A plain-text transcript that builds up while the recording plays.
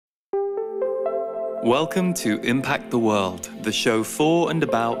Welcome to Impact the World, the show for and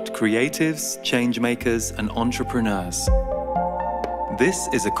about creatives, changemakers, and entrepreneurs. This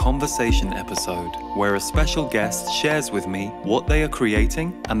is a conversation episode where a special guest shares with me what they are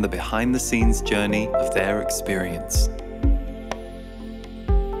creating and the behind-the-scenes journey of their experience.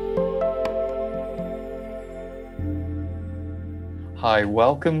 Hi,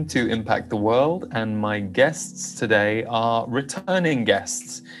 welcome to Impact the World, and my guests today are returning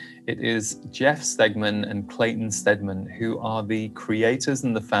guests. It is Jeff Stegman and Clayten Stedmann, who are the creators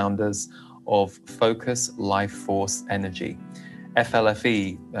and the founders of Focus Life Force Energy,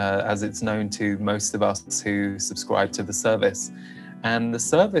 FLFE, as it's known to most of us who subscribe to the service. And the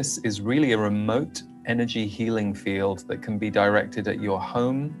service is really a remote energy healing field that can be directed at your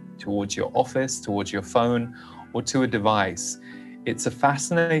home, towards your office, towards your phone, or to a device. It's a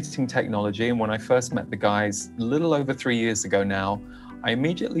fascinating technology, and when I first met the guys a little over 3 years ago now, I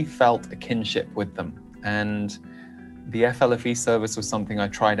immediately felt a kinship with them. And the FLFE service was something I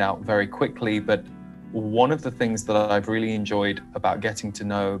tried out very quickly, but one of the things that I've really enjoyed about getting to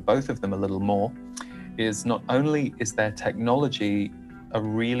know both of them a little more is not only is their technology a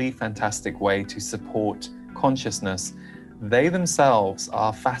really fantastic way to support consciousness, they themselves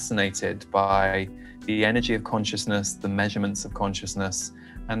are fascinated by the energy of consciousness, the measurements of consciousness,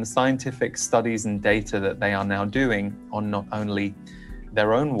 and the scientific studies and data that they are now doing on not only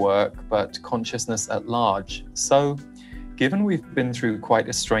their own work, but consciousness at large. So, given we've been through quite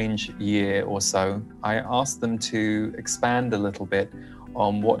a strange year or so, I asked them to expand a little bit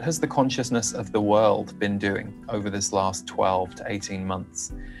on what has the consciousness of the world been doing over this last 12 to 18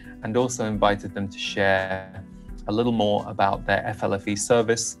 months, and also invited them to share a little more about their FLFE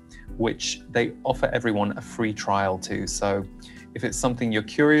service, which they offer everyone a free trial to. So if it's something you're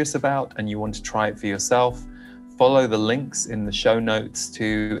curious about and you want to try it for yourself, follow the links in the show notes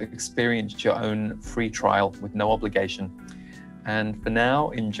to experience your own free trial with no obligation. And for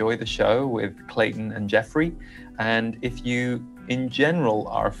now, enjoy the show with Clayten and Jeffrey. And if you, in general,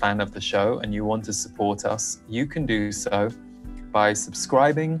 are a fan of the show and you want to support us, you can do so by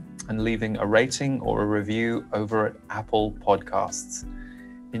subscribing and leaving a rating or a review over at Apple Podcasts.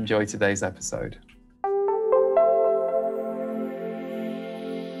 Enjoy today's episode.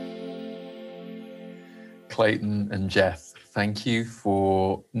 Clayten and Jeff, thank you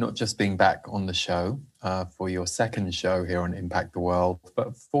for not just being back on the show, for your second show here on Impact the World,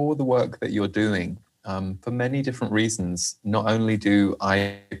 but for the work that you're doing for many different reasons. Not only do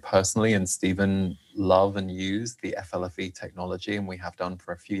I personally and Stephen love and use the FLFE technology, and we have done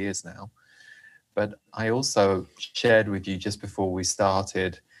for a few years now, but I also shared with you just before we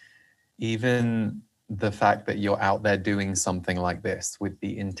started, even the fact that you're out there doing something like this with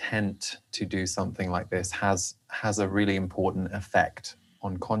the intent to do something like this has a really important effect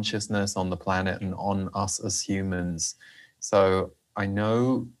on consciousness, on the planet, and on us as humans. So I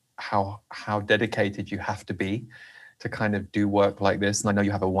know how dedicated you have to be to kind of do work like this. And I know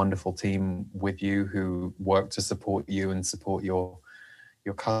you have a wonderful team with you who work to support you and support your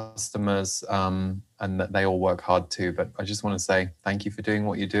customers, and that they all work hard too. But I just want to say thank you for doing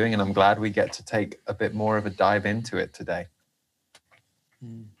what you're doing, and I'm glad we get to take a bit more of a dive into it today.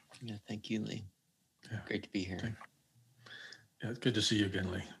 Yeah, thank you, Lee. Yeah. Great to be here. Yeah, it's good to see you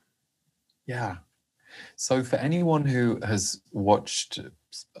again, Lee. Yeah. So for anyone who has watched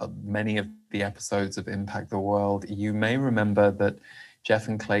many of the episodes of Impact the World, you may remember that Jeff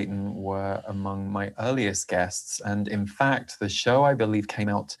and Clayten were among my earliest guests. And in fact, the show, I believe, came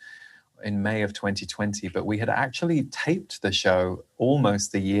out in May of 2020, but we had actually taped the show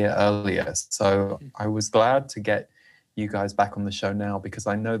almost a year earlier. So I was glad to get you guys back on the show now, because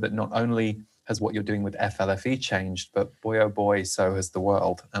I know that not only has what you're doing with FLFE changed, but boy, oh boy, so has the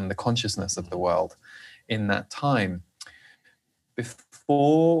world and the consciousness of the world in that time.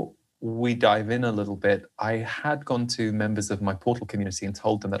 Before we dive in a little bit, I had gone to members of my portal community and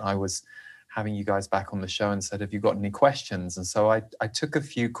told them that I was having you guys back on the show and said, have you got any questions? And so I took a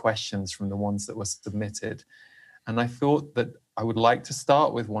few questions from the ones that were submitted. And I thought that I would like to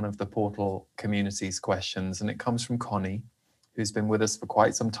start with one of the portal community's questions. And it comes from Connie, who's been with us for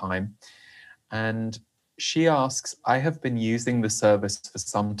quite some time. And she asks, I have been using the service for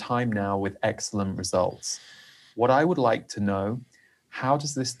some time now with excellent results. What I would like to know, how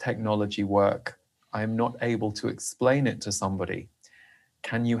does this technology work? I am not able to explain it to somebody.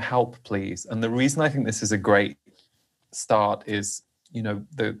 Can you help, please? And the reason I think this is a great start is,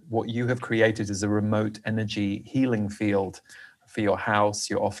 what you have created is a remote energy healing field for your house,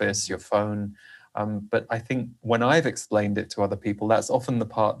 your office, your phone. But I think when I've explained it to other people, that's often the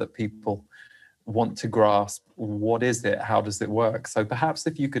part that people want to grasp, what is it? How does it work? So perhaps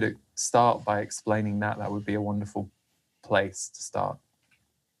if you could start by explaining that, that would be a wonderful place to start.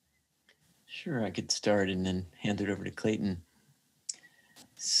 Sure, I could start and then hand it over to Clayton.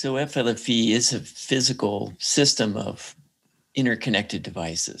 So FLFE is a physical system of interconnected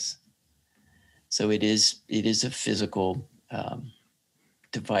devices. So it is a physical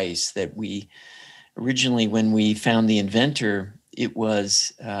device that we originally, when we found the inventor, it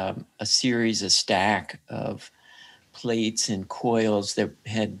was a stack of plates and coils that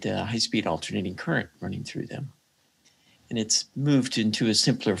had high-speed alternating current running through them. And it's moved into a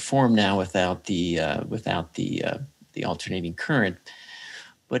simpler form now without the alternating current.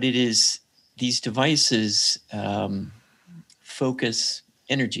 But it is, these devices focus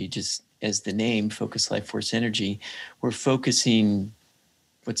energy, just as the name, focus life force energy. We're focusing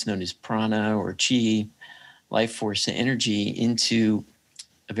what's known as prana or chi, life force energy, into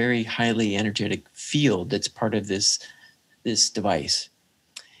a very highly energetic field that's part of this device.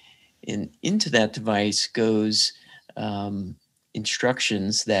 And into that device goes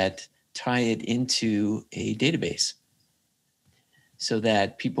instructions that tie it into a database, so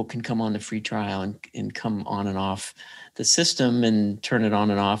that people can come on the free trial and come on and off the system and turn it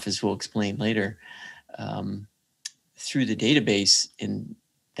on and off, as we'll explain later, through the database. And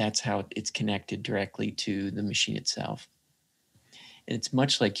that's how it's connected directly to the machine itself. And it's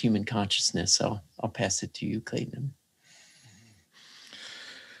much like human consciousness. So I'll pass it to you, Clayton.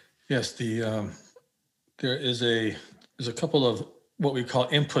 Yes, there's a couple of what we call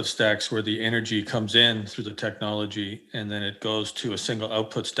input stacks where the energy comes in through the technology, and then it goes to a single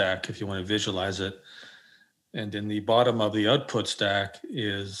output stack if you want to visualize it. And in the bottom of the output stack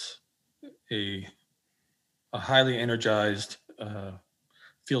is a highly energized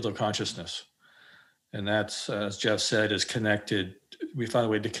field of consciousness. And that's, as Jeff said, is connected. We found a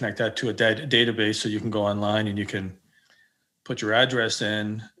way to connect that to a database, so you can go online and you can put your address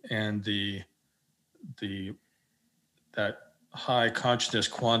in, and that high consciousness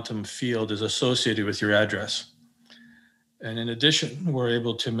quantum field is associated with your address. And in addition, we're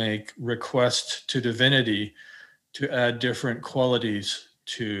able to make requests to divinity to add different qualities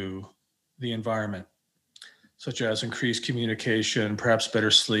to the environment, such as increased communication, perhaps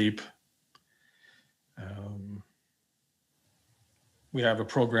better sleep. We have a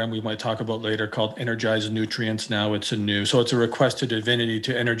program we might talk about later called Energize Nutrients. Now it's so it's a request to divinity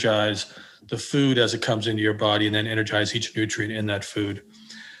to energize the food as it comes into your body, and then energize each nutrient in that food.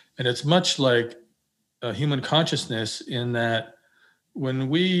 And it's much like human consciousness, in that when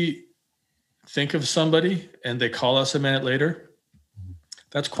we think of somebody and they call us a minute later,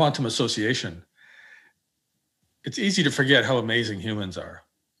 that's quantum association. It's easy to forget how amazing humans are.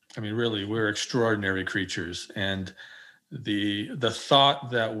 I mean, really, we're extraordinary creatures. And the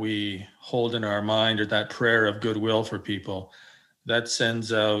thought that we hold in our mind, or that prayer of goodwill for people, that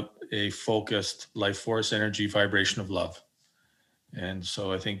sends out a focused life force energy vibration of love. And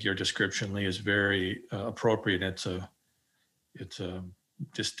so I think your description, Lee, is very appropriate. It's a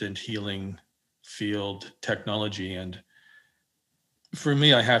distant healing field technology. And for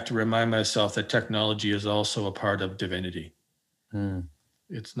me, I have to remind myself that technology is also a part of divinity.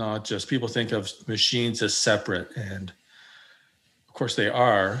 It's not just, people think of machines as separate, and of course they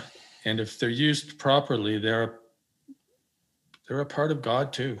are. And if they're used properly, they're a part of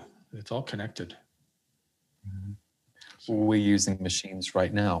God too. It's all connected. We're using machines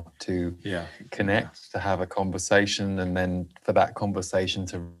right now to connect, to have a conversation, and then for that conversation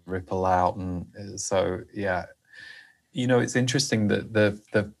to ripple out. And so, you know, it's interesting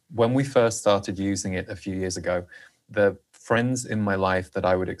that when we first started using it a few years ago, the friends in my life that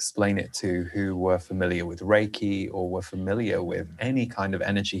I would explain it to, who were familiar with Reiki or were familiar with any kind of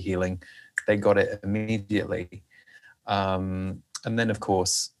energy healing, they got it immediately. And then, of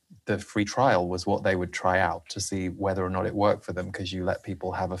course, the free trial was what they would try out to see whether or not it worked for them, because you let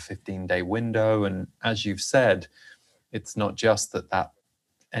people have a 15-day window. And as you've said, it's not just that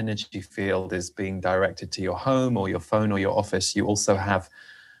energy field is being directed to your home or your phone or your office. You also have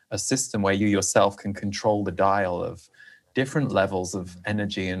a system where you yourself can control the dial of different levels of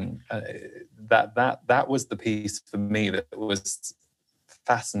energy. And that was the piece for me that was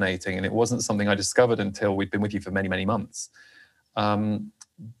fascinating. And it wasn't something I discovered until we'd been with you for many, many months.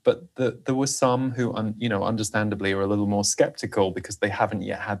 But there were some who, understandably are a little more skeptical because they haven't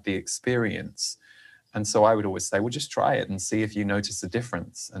yet had the experience. And so I would always say, well, just try it and see if you notice a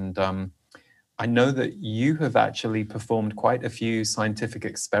difference. And I know that you have actually performed quite a few scientific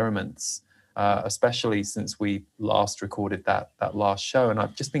experiments, especially since we last recorded that last show. And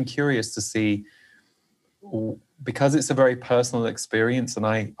I've just been curious to see because it's a very personal experience, and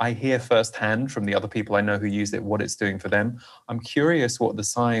I hear firsthand from the other people I know who use it what it's doing for them, I'm curious what the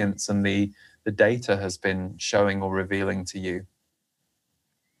science and the data has been showing or revealing to you.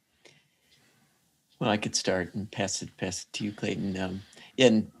 Well, I could start and pass it to you, Clayton.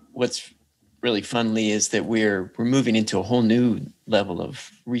 And what's really fun, Lee, is that we're moving into a whole new level of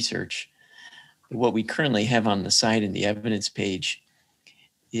research. What we currently have on the site in the evidence page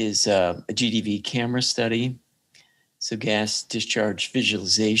is a GDV camera study. So gas discharge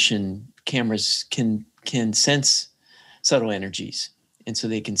visualization cameras can sense subtle energies, and so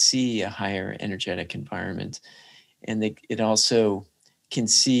they can see a higher energetic environment. And it also can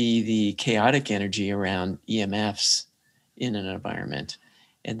see the chaotic energy around EMFs in an environment.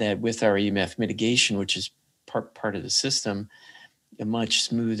 And that with our EMF mitigation, which is part of the system, a much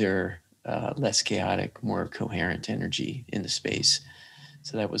smoother, less chaotic, more coherent energy in the space.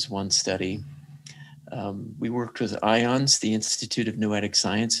 So that was one study. We worked with IONS, the Institute of Noetic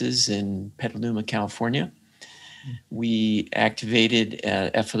Sciences in Petaluma, California. We activated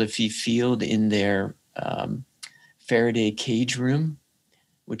a FLFE field in their Faraday cage room,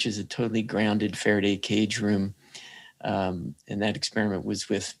 which is a totally grounded Faraday cage room. And that experiment was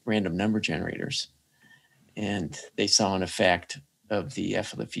with random number generators. And they saw an effect of the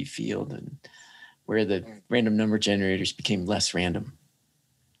FLFE field, and where the random number generators became less random,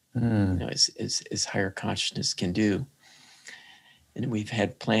 as higher consciousness can do. And we've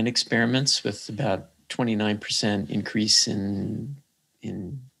had plant experiments with about 29% increase in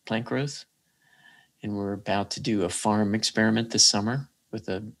plant growth. And we're about to do a farm experiment this summer with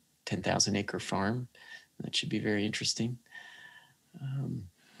a 10,000 acre farm. That should be very interesting.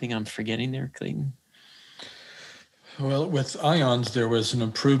 Thing I'm forgetting there, Clayton? Well, with ions, there was an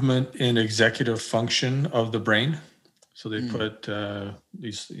improvement in executive function of the brain. So they put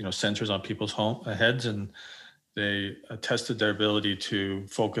these sensors on people's heads, and they tested their ability to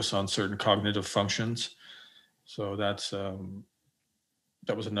focus on certain cognitive functions. So that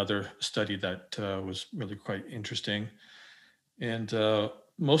was another study that was really quite interesting. And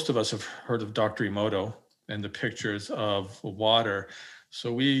most of us have heard of Dr. Emoto and the pictures of water.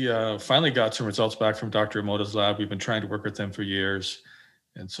 So we finally got some results back from Dr. Emoto's lab. We've been trying to work with them for years.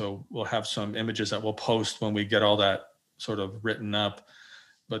 And so we'll have some images that we'll post when we get all that sort of written up.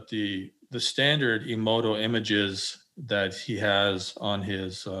 But the standard Emoto images that he has on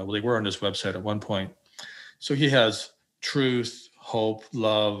his, they were on his website at one point. So he has truth, hope,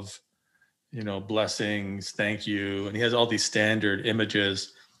 love, blessings, thank you. And he has all these standard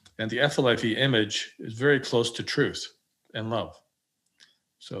images. And the FLFE image is very close to truth and love.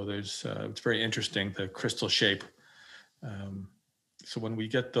 So it's very interesting, the crystal shape. So when we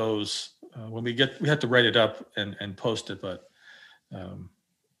get those, we have to write it up and post it, but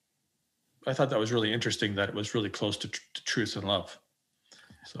I thought that was really interesting that it was really close to truth and love.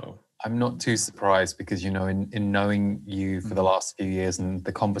 So I'm not too surprised because, in knowing you for the last few years and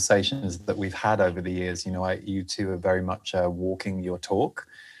the conversations that we've had over the years, you two are very much walking your talk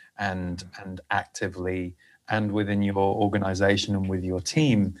and actively, and within your organization and with your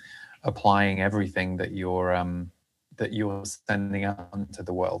team, applying everything that you're sending out into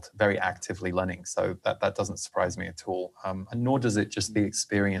the world, very actively learning. So that doesn't surprise me at all. And nor does it just the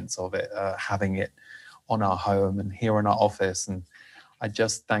experience of it, having it on our home and here in our office. And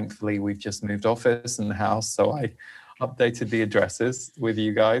thankfully, we've just moved office and house. So I updated the addresses with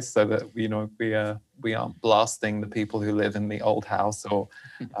you guys so that, we aren't blasting the people who live in the old house or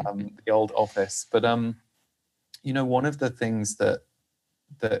the old office. But, one of the things that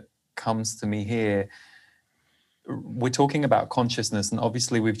comes to me here, we're talking about consciousness, and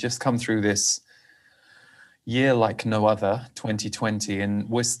obviously we've just come through this year like no other, 2020, and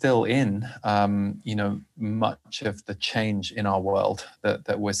we're still in, much of the change in our world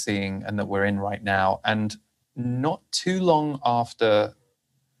that we're seeing and that we're in right now. And not too long after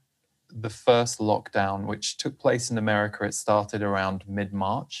the first lockdown, which took place in America, it started around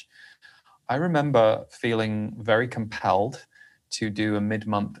mid-March. I remember feeling very compelled to do a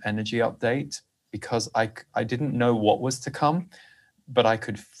mid-month energy update because I didn't know what was to come, but I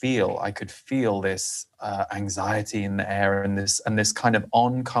could feel this anxiety in the air and this kind of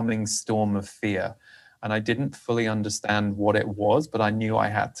oncoming storm of fear. And I didn't fully understand what it was, but I knew I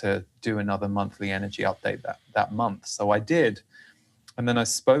had to do another monthly energy update that month. So I did. And then I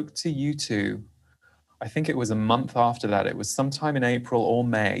spoke to you two. I think it was a month after that. It was sometime in April or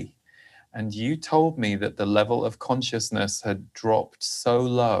May. And you told me that the level of consciousness had dropped so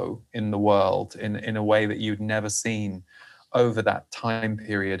low in the world in a way that you'd never seen over that time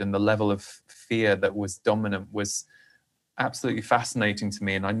period. And the level of fear that was dominant was absolutely fascinating to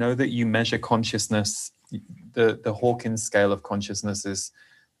me. And I know that you measure consciousness the Hawkins scale of consciousness is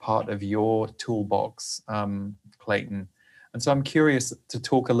part of your toolbox, Clayten. And so I'm curious to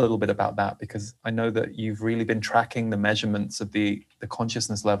talk a little bit about that, because I know that you've really been tracking the measurements of the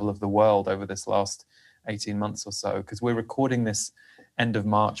consciousness level of the world over this last 18 months or so, because we're recording this end of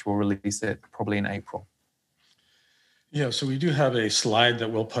March. We'll release it probably in April. Yeah, so we do have a slide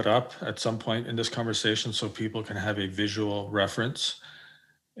that we'll put up at some point in this conversation so people can have a visual reference.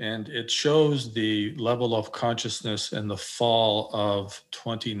 And it shows the level of consciousness in the fall of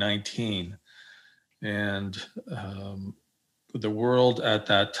 2019. And the world at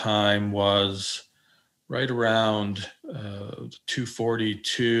that time was right around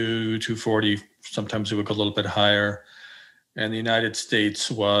 242, 240, sometimes it would go a little bit higher. And the United States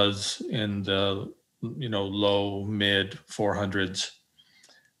was in the low, mid 400s.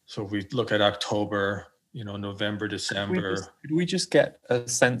 So if we look at October, November, December. Could we just get a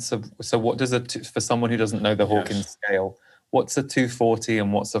sense of, so what does for someone who doesn't know the Hawkins scale, what's a 240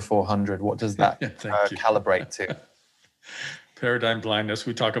 and what's a 400? What does that calibrate to? Paradigm blindness.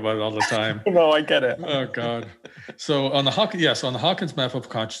 We talk about it all the time. No, I get it. Oh God. So on the Hawkins map of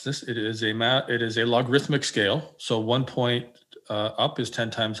consciousness, it is a logarithmic scale. So 1 point up is 10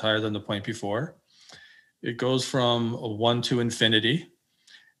 times higher than the point before. It goes from 1 to infinity.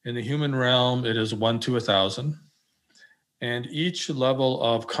 In the human realm, it is 1 to 1,000. And each level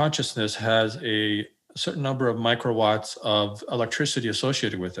of consciousness has a certain number of microwatts of electricity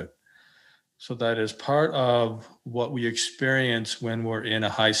associated with it. So that is part of what we experience when we're in a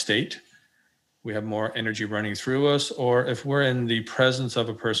high state. We have more energy running through us, or if we're in the presence of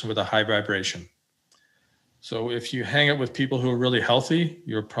a person with a high vibration. So if you hang out with people who are really healthy,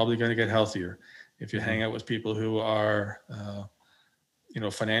 you're probably going to get healthier. If you hang out with people who are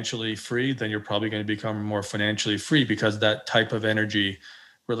financially free, then you're probably going to become more financially free, because that type of energy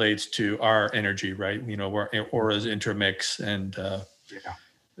relates to our energy, right? Where auras intermix, and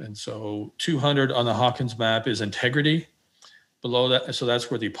so 200 on the Hawkins map is integrity. Below that, so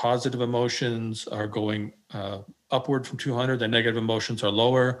that's where the positive emotions are going upward from 200. The negative emotions are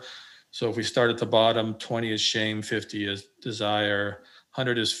lower. So if we start at the bottom, 20 is shame, 50 is desire,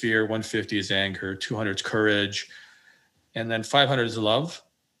 100 is fear, 150 is anger, 200 is courage. And then 500 is love,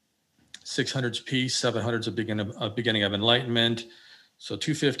 600 is peace, 700 is a beginning of enlightenment. So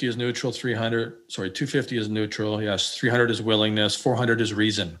 250 is neutral, 250 is neutral, yes, 300 is willingness, 400 is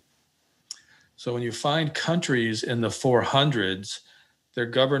reason. So when you find countries in the 400s, they're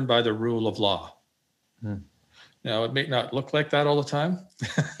governed by the rule of law. Now, it may not look like that all the time,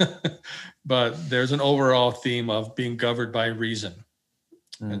 but there's an overall theme of being governed by reason.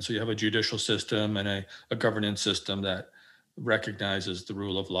 And so you have a judicial system and a governance system that recognizes the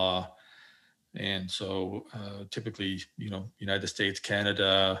rule of law. And so typically, United States,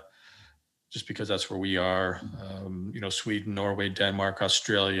 Canada, just because that's where we are, Sweden, Norway, Denmark,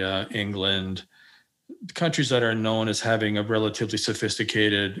 Australia, England, countries that are known as having a relatively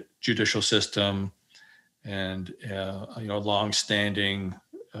sophisticated judicial system and, long-standing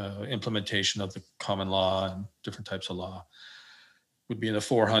implementation of the common law and different types of law, would be in the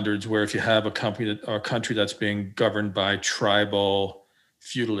 400s, where if you have a country that's being governed by tribal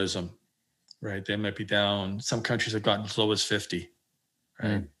feudalism, right? They might be down. Some countries have gotten as low as 50,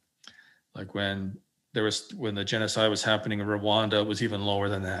 right? Like when the genocide was happening in Rwanda, it was even lower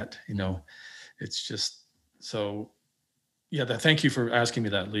than that. It's just so. Yeah, thank you for asking me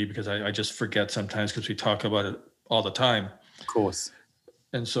that, Lee, because I just forget sometimes, because we talk about it all the time. Of course.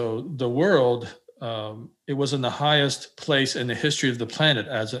 And so the world. It was in the highest place in the history of the planet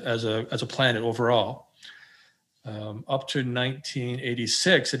as a planet overall. Up to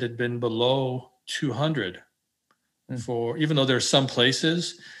 1986, it had been below 200. Even though there's some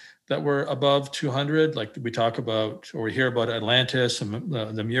places that were above 200, like we talk about, or we hear about Atlantis and the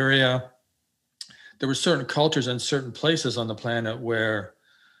Lemuria. There were certain cultures and certain places on the planet where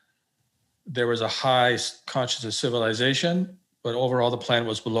there was a high consciousness civilization, but overall the planet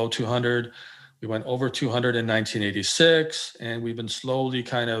was below 200. We went over 200 in 1986, and we've been slowly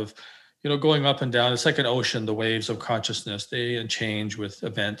kind of, going up and down. It's like an ocean, the waves of consciousness, they change with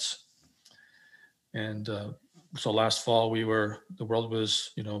events. And so last fall, the world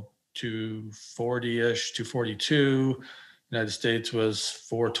was, 240-ish, 242. United States was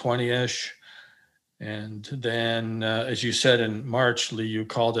 420-ish. And then, as you said in March, Lee, you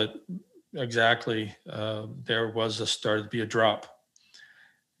called it exactly, there started to be a drop.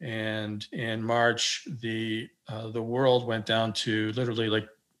 And in March, the world went down to literally like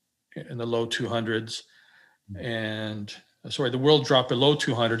in the low 200s. And the world dropped below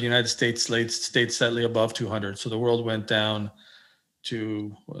 200. The United States stayed steadily above 200. So the world went down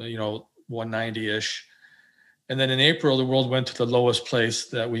to 190-ish. And then in April, the world went to the lowest place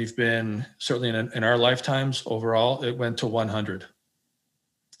that we've been, certainly in our lifetimes overall. It went to 100.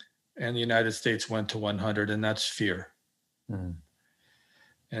 And the United States went to 100, and that's fear. Mm.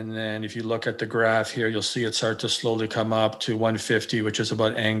 And then if you look at the graph here, you'll see it start to slowly come up to 150, which is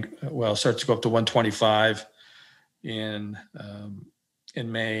about, it starts to go up to 125 in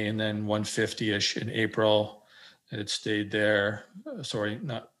May, and then 150-ish in April, and it stayed there.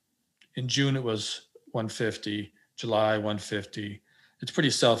 In June it was 150, July 150. It's pretty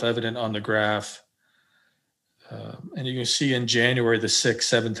self-evident on the graph. And you can see in January the 6th,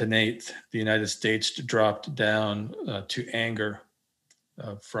 7th, and 8th, the United States dropped down to anger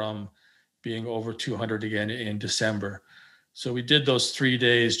from being over 200 again in December. So we did those 3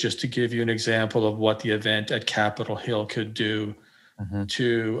 days just to give you an example of what the event at Capitol Hill could do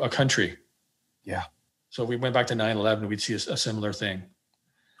to a country. Yeah. So we went back to 9/11, we'd see a similar thing.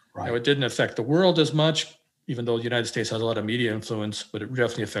 Right. Now, it didn't affect the world as much, even though the United States has a lot of media influence, but it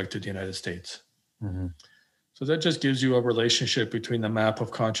definitely affected the United States. Mm-hmm. So that just gives you a relationship between the map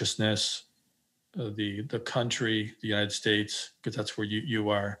of consciousness, the country, the United States, because that's where you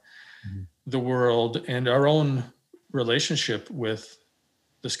are, the world, and our own relationship with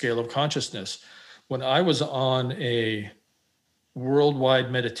the scale of consciousness. When I was on a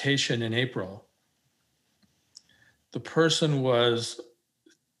worldwide meditation in April, the person was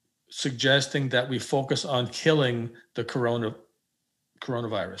suggesting that we focus on killing the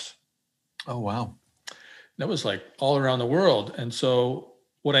coronavirus. Oh, wow. That was like all around the world. And so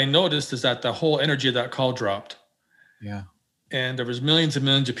what I noticed is that the whole energy of that call dropped. Yeah. And there was millions and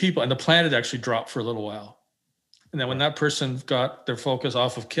millions of people, and the planet actually dropped for a little while. And then when that person got their focus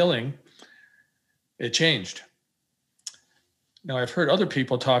off of killing, it changed. Now, I've heard other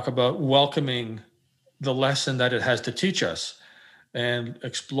people talk about welcoming the lesson that it has to teach us and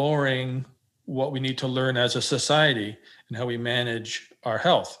exploring what we need to learn as a society and how we manage our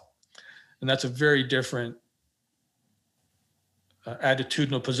health. And that's a very different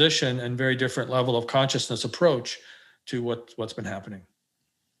attitudinal position and very different level of consciousness approach to what's been happening.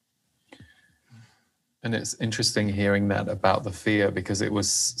 And it's interesting hearing that about the fear, because it was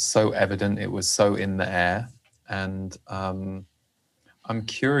so evident, it was so in the air. And I'm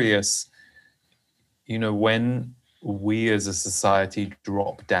curious, when we as a society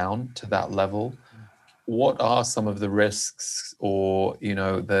drop down to that level, what are some of the risks or,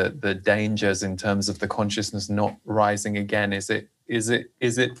 the dangers in terms of the consciousness not rising again? Is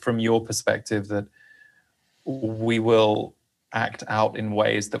it from your perspective that we will act out in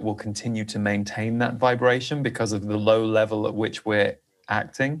ways that will continue to maintain that vibration because of the low level at which we're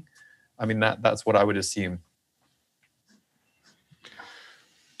acting? I mean, that's what I would assume.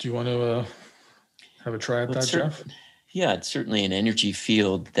 Do you want to have a try at that, Jeff? Yeah, it's certainly an energy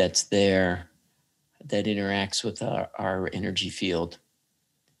field that's there that interacts with our energy field.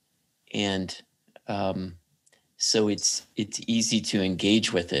 And so it's easy to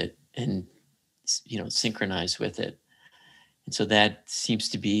engage with it and, synchronize with it. And so that seems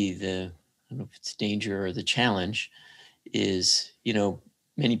to be I don't know if it's danger or the challenge is,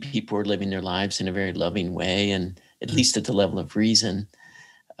 many people are living their lives in a very loving way, and at least at the level of reason.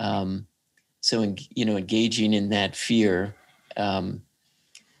 So, engaging in that fear,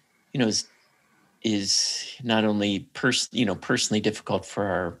 is not only personally difficult for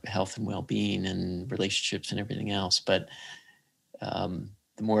our health and well-being and relationships and everything else, but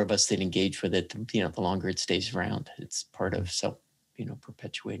the more of us that engage with it, the longer it stays around. It's part of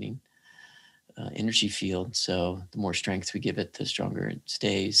perpetuating energy field. So the more strength we give it, the stronger it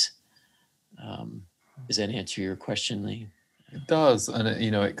stays. Does that answer your question, Lee? It does. And,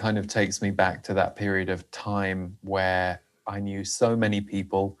 it kind of takes me back to that period of time where I knew so many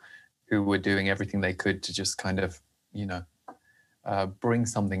people who were doing everything they could to just kind of, bring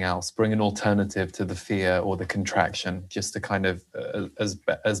something else, bring an alternative to the fear or the contraction, just to kind of,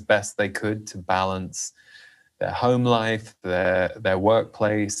 as best they could, to balance their home life, their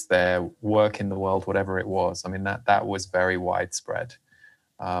workplace, their work in the world, whatever it was. I mean, that was very widespread.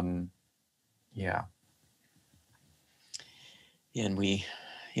 Yeah. And we,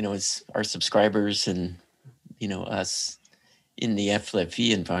 as our subscribers and, us in the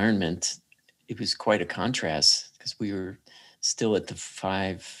FLFE environment, it was quite a contrast because we were still at the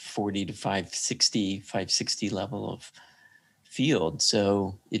 540 to 560 level of field.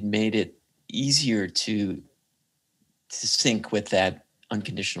 So it made it easier to sync with that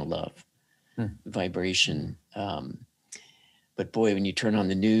unconditional love vibration. But boy, when you turn on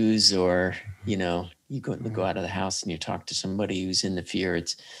the news or, you go out of the house and you talk to somebody who's in the fear,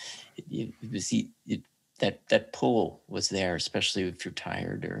 that pull was there, especially if you're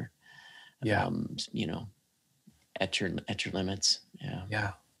tired or, at your limits. Yeah.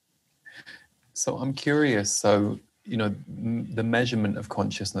 Yeah. So I'm curious. So, the measurement of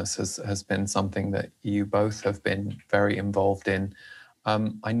consciousness has been something that you both have been very involved in.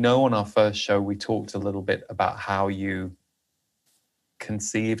 I know on our first show, we talked a little bit about how you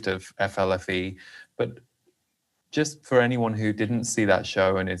conceived of FLFE, but just for anyone who didn't see that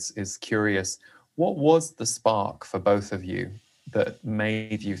show and is curious, what was the spark for both of you that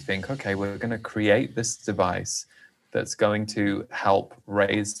made you think, okay, we're going to create this device that's going to help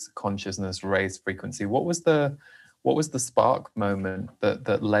raise consciousness, raise frequency? What was the spark moment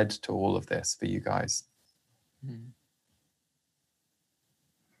that led to all of this for you guys?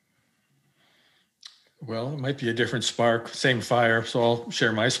 Well, it might be a different spark, same fire. So I'll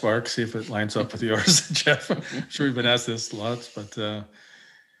share my spark, see if it lines up with yours, Jeff. I'm sure we've been asked this lots, but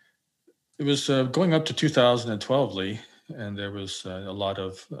it was going up to 2012, Lee, and there was a lot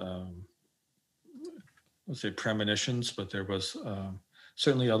of, let's say, premonitions, but there was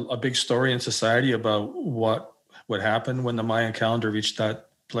certainly a big story in society about what would happen when the Mayan calendar reached that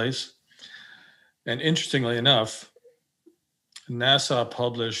place. And interestingly enough, NASA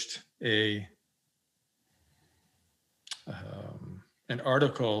published an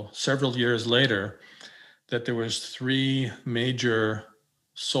article several years later that there was 3 major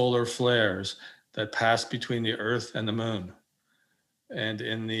solar flares that passed between the Earth and the Moon. And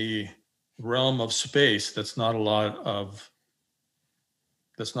in the realm of space, that's not a lot of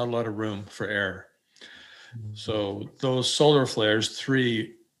room for error. So those solar flares,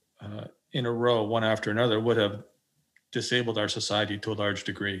 3 in a row, one after another, would have disabled our society to a large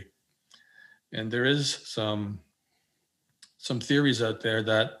degree. And there is some theories out there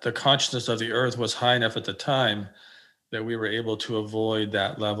that the consciousness of the Earth was high enough at the time that we were able to avoid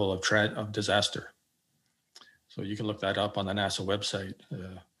that level of disaster. So you can look that up on the NASA website.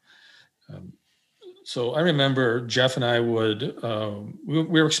 So I remember Jeff and I we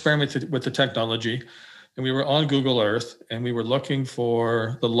were experimenting with the technology, and we were on Google Earth, and we were looking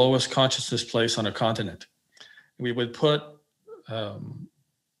for the lowest consciousness place on a continent. We would put the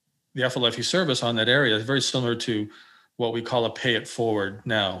FLFE service on that area. It's very similar to what we call a pay it forward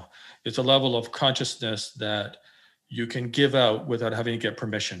now. It's a level of consciousness that you can give out without having to get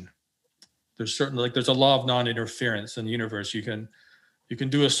permission. There's a law of non-interference in the universe. You can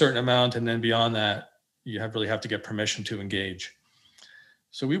do a certain amount, and then beyond that, you really have to get permission to engage.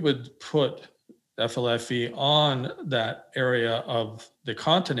 So we would put FLFE on that area of the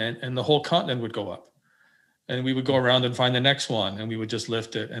continent, and the whole continent would go up. And we would go around and find the next one, and we would just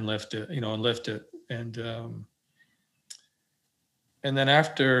lift it and lift it, and lift it. And then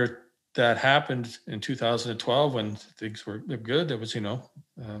after that happened in 2012, when things were good, there was, there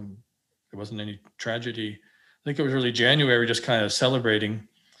wasn't any tragedy. I think it was really January, just kind of celebrating,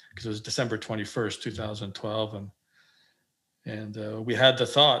 because it was December 21st, 2012. And we had the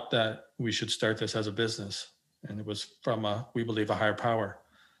thought that we should start this as a business. And it was from we believe, a higher power,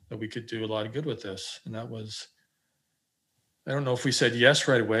 that we could do a lot of good with this. And that was, I don't know if we said yes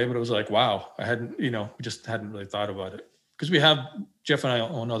right away, but it was like, wow, we just hadn't really thought about it. Because Jeff and I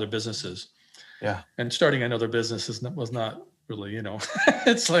own other businesses. Yeah. And starting another business was not really,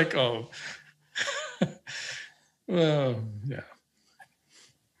 it's like, oh, well, yeah.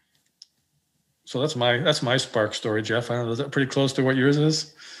 So that's my spark story, Jeff. I don't know, is that pretty close to what yours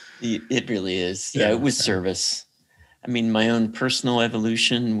is? It really is. Yeah, it was service. I mein, my own personal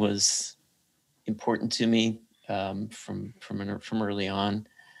evolution was important to me from early on.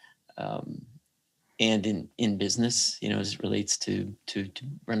 And in business, as it relates to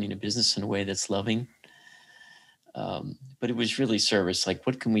running a business in a way that's loving. But it was really service. Like,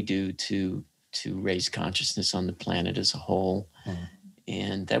 what can we do to raise consciousness on the planet as a whole? Mm-hmm.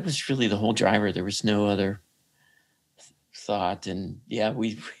 And that was really the whole driver. There was no other thought. And yeah,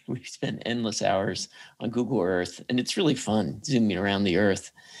 we spent endless hours on Google Earth, and it's really fun zooming around the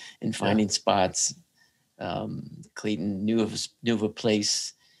Earth and finding spots. Clayton knew of a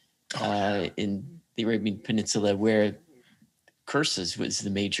place in the Arabian Peninsula where curses was the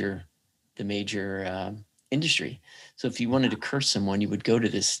major industry. So if you wanted to curse someone, you would go to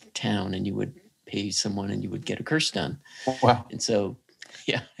this town and you would pay someone and you would get a curse done. Wow. And so,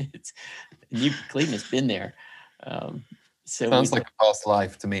 yeah, Clayton has been there. So sounds like a past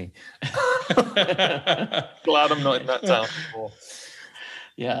life to me. Glad I'm not in that town anymore.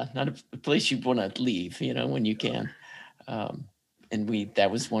 Yeah, not a place you want to leave, when you can. And that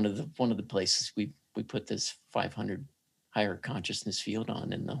was one of the places we put this 500 higher consciousness field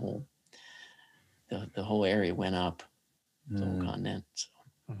on, and the whole area went up, the whole continent. So.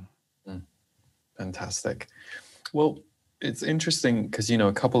 Fantastic. Well, it's interesting because,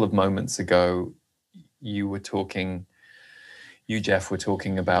 a couple of moments ago, you, Jeff, were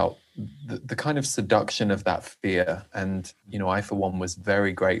talking about the kind of seduction of that fear. And, I, for one, was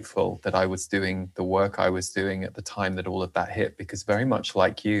very grateful that I was doing the work I was doing at the time that all of that hit, because very much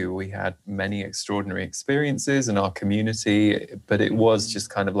like you, we had many extraordinary experiences in our community, but it was just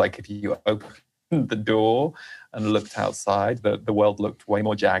kind of like if you opened the door and looked outside, the world looked way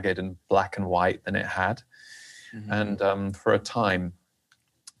more jagged and black and white than it had. And for a time.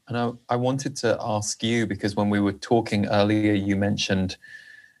 And I wanted to ask you, because when we were talking earlier, you mentioned,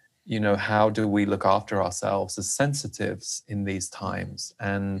 how do we look after ourselves as sensitives in these times?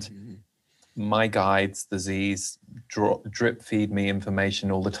 And my guides, the Z's, drip feed me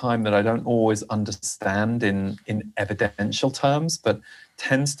information all the time that I don't always understand in evidential terms, but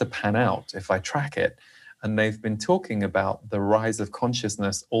tends to pan out if I track it. And they've been talking about the rise of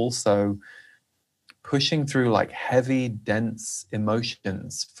consciousness also pushing through like heavy, dense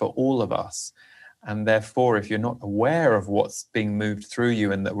emotions for all of us. And therefore, if you're not aware of what's being moved through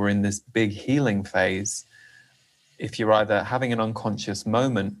you and that we're in this big healing phase, if you're either having an unconscious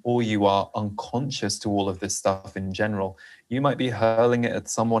moment or you are unconscious to all of this stuff in general, you might be hurling it at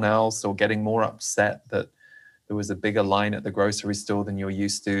someone else or getting more upset that there was a bigger line at the grocery store than you're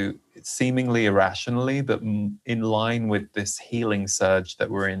used to, seemingly irrationally, but in line with this healing surge that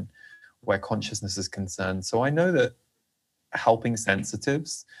we're in, where consciousness is concerned. So I know that helping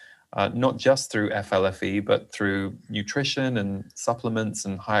sensitives, not just through FLFE, but through nutrition and supplements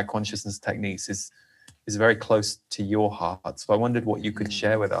and higher consciousness techniques is very close to your heart. So I wondered what you could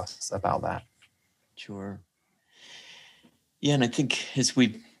share with us about that. Sure. Yeah, and I think as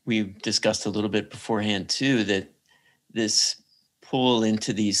we've discussed a little bit beforehand too, that this pull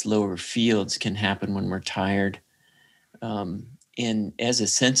into these lower fields can happen when we're tired. And as a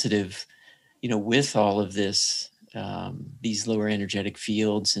sensitive, with all of this, these lower energetic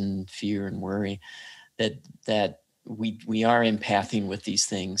fields and fear and worry, that we are empathing with these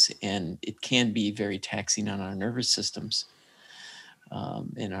things, and it can be very taxing on our nervous systems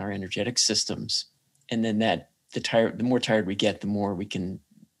and our energetic systems. And then the more tired we get, the more we can,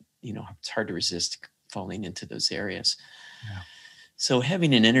 it's hard to resist falling into those areas. Yeah. So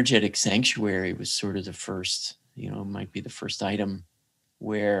having an energetic sanctuary was sort of the first, might be the first item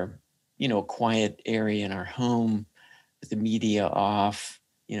where, a quiet area in our home with the media off,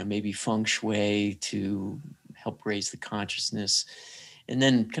 maybe feng shui to help raise the consciousness, and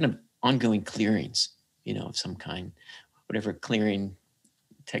then kind of ongoing clearings, of some kind, whatever clearing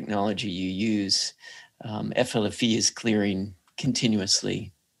technology you use. FLFE is clearing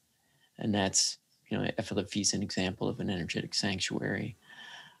continuously, and that's, FLFE is an example of an energetic sanctuary.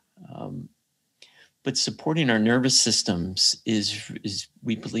 But supporting our nervous systems is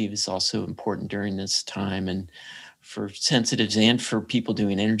we believe is also important during this time, and for sensitives and for people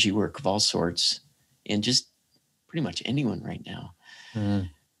doing energy work of all sorts, and just pretty much anyone right now.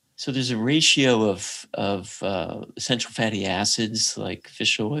 So there's a ratio of essential fatty acids like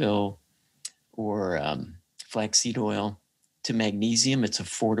fish oil or flaxseed oil to magnesium. It's a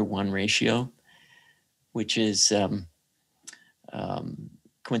 4-to-1 ratio, which is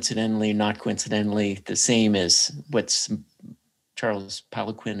coincidentally, not coincidentally, the same as what's Charles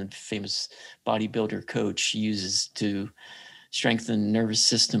Poliquin, a famous bodybuilder coach, uses to strengthen the nervous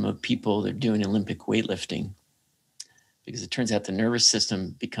system of people that are doing Olympic weightlifting. Because it turns out the nervous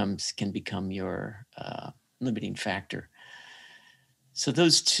system can become your limiting factor. So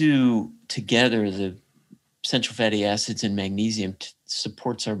those two together, the essential fatty acids and magnesium,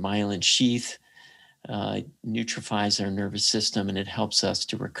 supports our myelin sheath, neutralifies our nervous system, and it helps us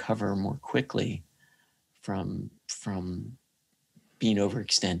to recover more quickly from being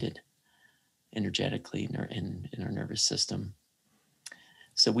overextended energetically in our nervous system.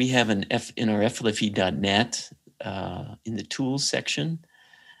 So we have in our FLFE.net, in the tools section,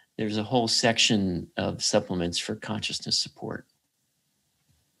 there's a whole section of supplements for consciousness support.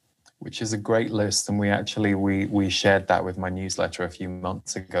 Which is a great list, and we shared that with my newsletter a few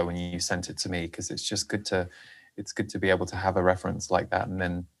months ago when you sent it to me, because it's just good to be able to have a reference like that, and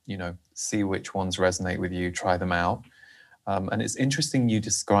then see which ones resonate with you, try them out. And it's interesting you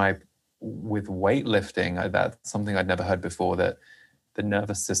describe with weightlifting, that's something I'd never heard before, that the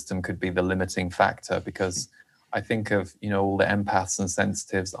nervous system could be the limiting factor, because I think of all the empaths and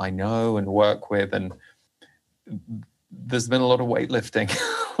sensitives I know and work with, and there's been a lot of weightlifting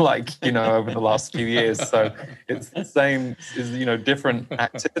over the last few years. So it's the same, different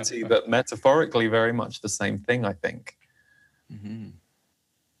activity, but metaphorically very much the same thing, I think.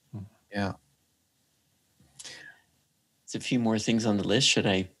 Yeah. There's a few more things on the list. Should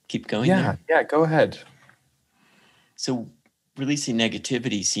I keep going? Yeah, go ahead. So releasing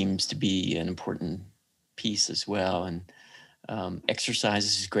negativity seems to be an important piece as well. And exercise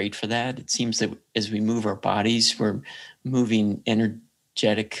is great for that. It seems that as we move our bodies, we're moving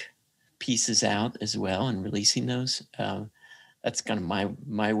energetic pieces out as well and releasing those. That's kind of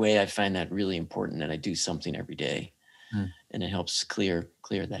my way. I find that really important, and I do something every day, and it helps clear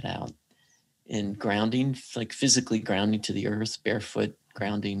that out. And grounding, like physically grounding to the earth, barefoot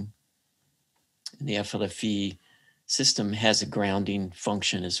grounding. And the FLFE system has a grounding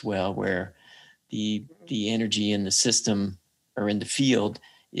function as well, where the energy in the system or in the field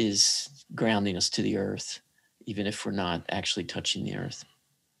is grounding us to the earth, even if we're not actually touching the earth.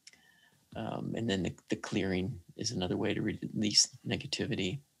 And then the clearing is another way to release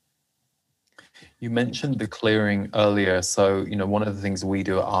negativity. You mentioned the clearing earlier. So, one of the things we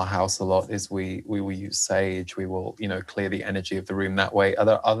do at our house a lot is we will use sage. We will, clear the energy of the room that way. Are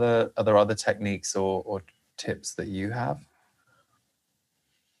there other techniques or tips that you have?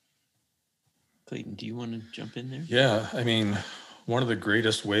 Clayton, do you want to jump in there? Yeah, I mean, one of the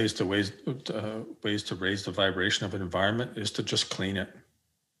greatest ways to raise the vibration of an environment is to just clean it.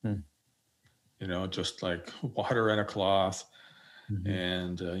 Just like water and a cloth,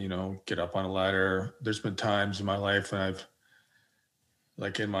 and get up on a ladder. There's been times in my life when I've,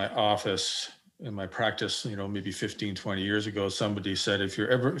 like in my office, in my practice, maybe 15, 20 years ago, somebody said, if you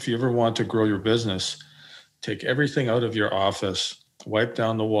ever want to grow your business, take everything out of your office, wipe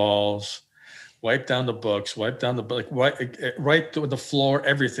down the walls, wipe down the books, wipe down right the floor,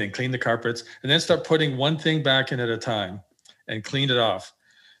 everything, clean the carpets, and then start putting one thing back in at a time and clean it off.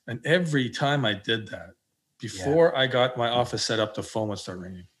 And every time I did that, before I got my office set up, the phone would start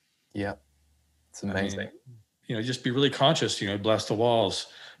ringing. Yeah, it's amazing. I mean, just be really conscious, bless the walls,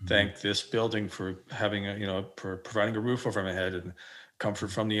 thank this building for having for providing a roof over my head and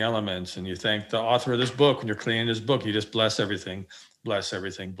comfort from the elements. And you thank the author of this book when you're cleaning this book. You just bless everything, bless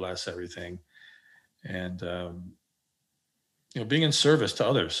everything, bless everything. And, being in service to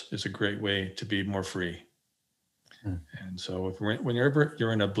others is a great way to be more free. And so whenever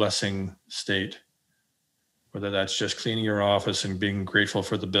you're in a blessing state, whether that's just cleaning your office and being grateful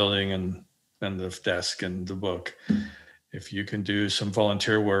for the building and the desk and the book, if you can do some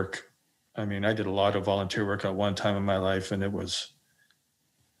volunteer work. I mean, I did a lot of volunteer work at one time in my life, and it was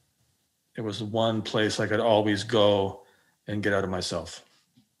one place I could always go and get out of myself.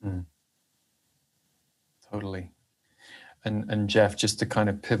 Totally. And Jeff, just to kind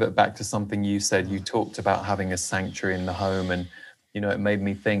of pivot back to something you said, you talked about having a sanctuary in the home, and it made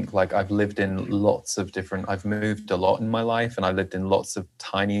me think, like, I've moved a lot in my life, and I lived in lots of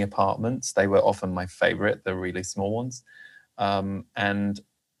tiny apartments. They were often my favorite, the really small ones. And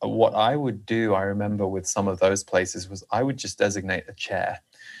what I would do, I remember with some of those places, was I would just designate a chair,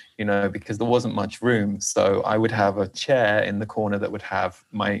 because there wasn't much room. So I would have a chair in the corner that would have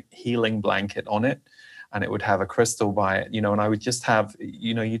my healing blanket on it, and it would have a crystal by it, and I would just have,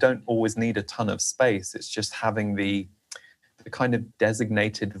 you don't always need a ton of space. It's just having the kind of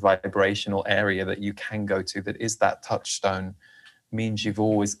designated vibrational area that you can go to that is that touchstone, means you've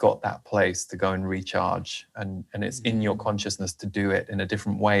always got that place to go and recharge. And it's in your consciousness to do it in a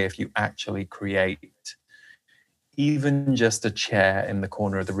different way if you actually create even just a chair in the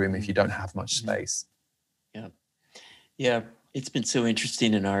corner of the room if you don't have much space. Yeah. It's been so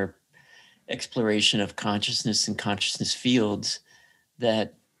interesting in our exploration of consciousness and consciousness fields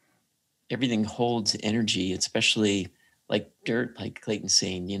that everything holds energy, especially like dirt, like Clayton's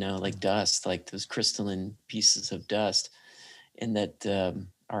saying, like dust, like those crystalline pieces of dust. And that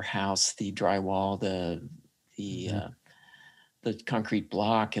our house, the drywall, the concrete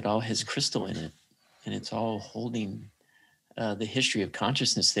block, it all has crystal in it, and it's all holding the history of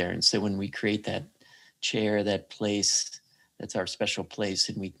consciousness there. And so when we create that chair, that place, that's our special place,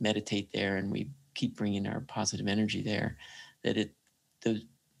 and we meditate there, and we keep bringing our positive energy there, that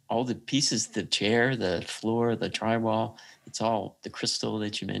all the pieces, the chair, the floor, the drywall, it's all the crystal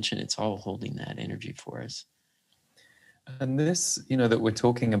that you mentioned, it's all holding that energy for us. And this, that we're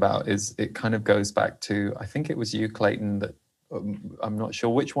talking about it kind of goes back to, I think it was you, Clayton, that I'm not sure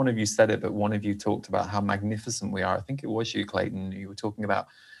which one of you said it, but one of you talked about how magnificent we are. I think it was you, Clayton. You were talking about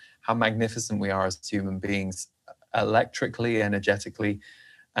how magnificent we are as human beings, electrically, energetically.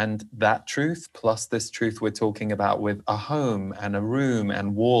 And that truth, plus this truth we're talking about with a home and a room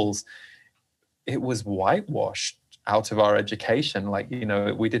and walls, it was whitewashed out of our education. Like,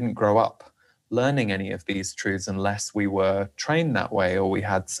 we didn't grow up learning any of these truths unless we were trained that way, or we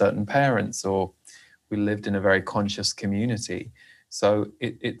had certain parents, or we lived in a very conscious community. So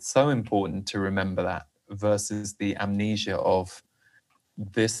it's so important to remember that, versus the amnesia of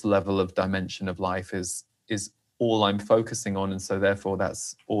this level of dimension of life is all I'm focusing on, and so therefore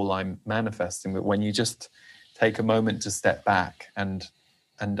that's all I'm manifesting. But when you just take a moment to step back and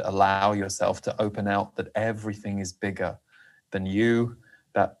allow yourself to open out that everything is bigger than you,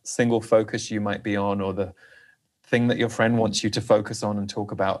 that single focus you might be on, or the thing that your friend wants you to focus on and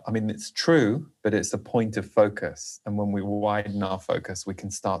talk about. I mean, it's true, but it's a point of focus. And when we widen our focus, we can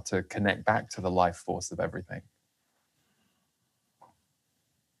start to connect back to the life force of everything.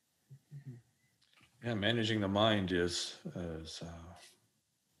 Yeah, managing the mind is it's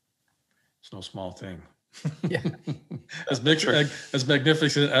no small thing. Yeah. as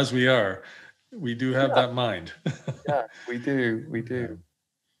magnificent as we are, we do have that mind. Yeah, we do. Yeah.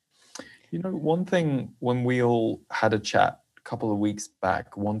 You know, one thing when we all had a chat a couple of weeks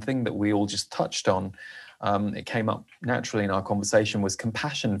back, one thing that we all just touched on, it came up naturally in our conversation, was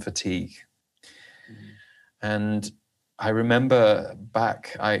compassion fatigue. Mm-hmm. And I remember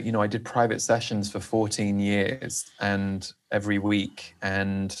back, I did private sessions for 14 years and every week.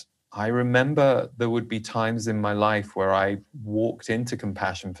 And I remember there would be times in my life where I walked into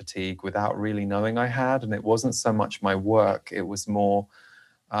compassion fatigue without really knowing I had. And it wasn't so much my work, it was more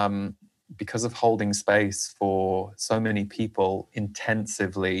because of holding space for so many people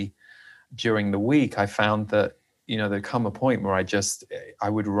intensively during the week. I found that, there'd come a point where I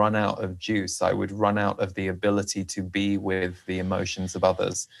would run out of juice. I would run out of the ability to be with the emotions of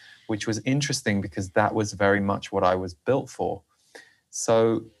others, which was interesting because that was very much what I was built for.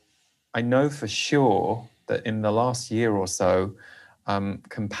 So I know for sure that in the last year or so,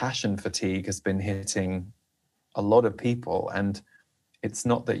 compassion fatigue has been hitting a lot of people. And it's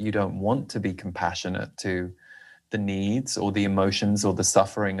not that you don't want to be compassionate to the needs or the emotions or the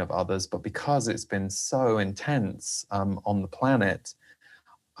suffering of others, but because it's been so intense on the planet,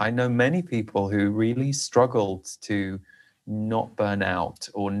 I know many people who really struggled to not burn out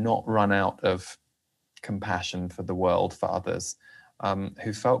or not run out of compassion for the world, for others,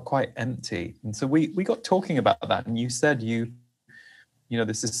 who felt quite empty. And so we got talking about that, and you said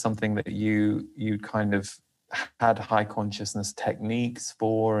this is something that you kind of had high consciousness techniques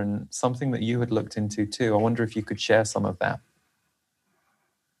for, and something that you had looked into too. I wonder if you could share some of that.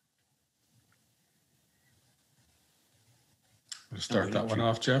 Start that one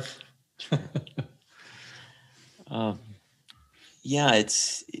off, Jeff. Yeah,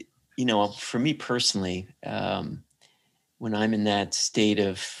 it's, for me personally, when I'm in that state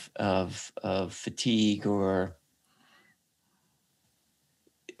of fatigue or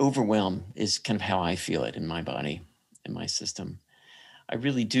overwhelm is kind of how I feel it in my body, in my system. I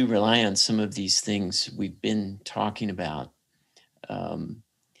really do rely on some of these things we've been talking about. And,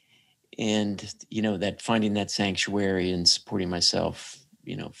 that finding that sanctuary and supporting myself,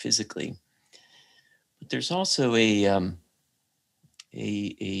 physically. But there's also a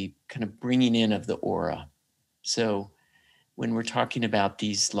kind of bringing in of the aura. So when we're talking about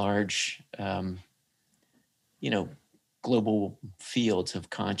these large, global fields of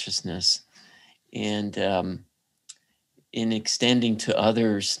consciousness, and in extending to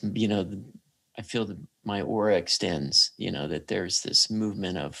others, I feel that my aura extends, that there's this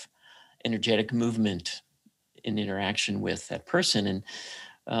movement of energetic movement in interaction with that person.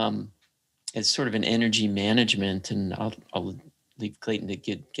 And it's sort of an energy management, and I'll leave Clayten to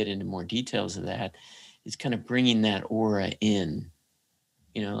get into more details of that. It's kind of bringing that aura in,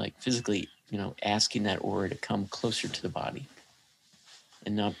 like physically, asking that aura to come closer to the body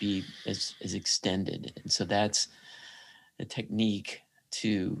and not be as extended. And so that's a technique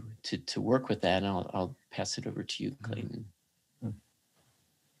to work with that. And I'll pass it over to you, Clayten.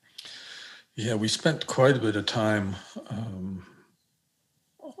 Yeah, we spent quite a bit of time,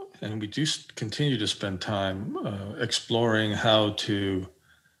 and we do continue to spend time exploring how to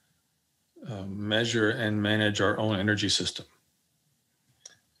measure and manage our own energy system.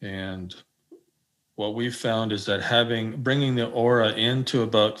 And what we've found is that bringing the aura into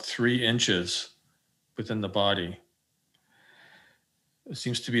about 3 inches within the body, it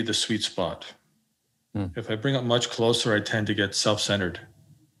seems to be the sweet spot. If I bring it much closer, I tend to get self-centered,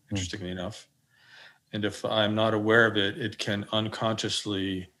 interestingly enough. And if I'm not aware of it, it can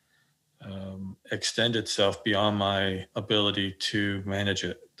unconsciously extend itself beyond my ability to manage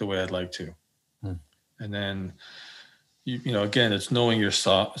it the way I'd like to. And then, again, it's knowing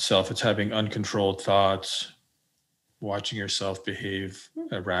yourself. It's having uncontrolled thoughts, watching yourself behave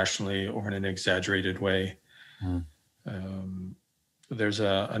irrationally or in an exaggerated way. There's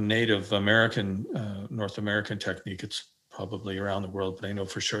a Native American, North American technique. It's probably around the world, but I know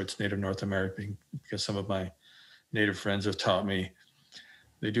for sure it's Native North American because some of my Native friends have taught me.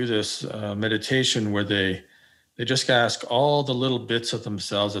 They do this meditation where they just ask all the little bits of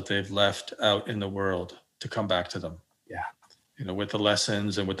themselves that they've left out in the world to come back to them. Yeah. With the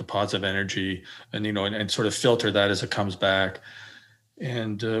lessons and with the positive energy, and and sort of filter that as it comes back.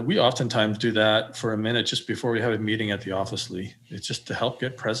 And we oftentimes do that for a minute just before we have a meeting at the office, Lee. It's just to help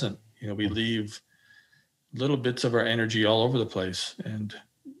get present. We leave little bits of our energy all over the place. And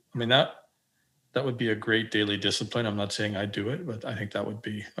I mean, that would be a great daily discipline. I'm not saying I do it, but I think that would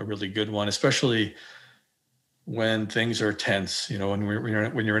be a really good one, especially when things are tense,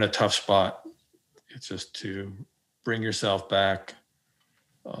 when you're in a tough spot. It's just to bring yourself back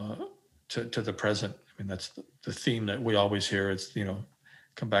to the present. I mean, that's the theme that we always hear. It's,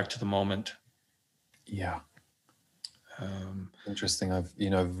 come back to the moment. Yeah. Interesting.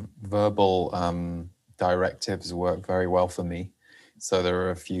 Verbal directives work very well for me. So there are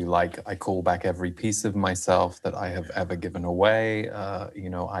a few, like, I call back every piece of myself that I have ever given away.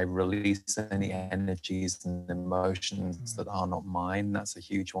 I release any energies and emotions that are not mine. That's a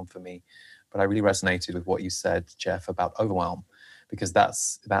huge one for me. But I really resonated with what you said, Jeff, about overwhelm, because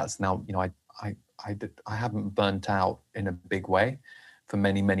that's now, I haven't burnt out in a big way for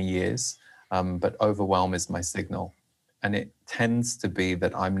many, many years, but overwhelm is my signal. And it tends to be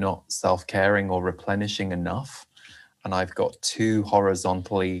that I'm not self-caring or replenishing enough. And I've got too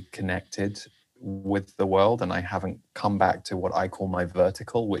horizontally connected with the world, and I haven't come back to what I call my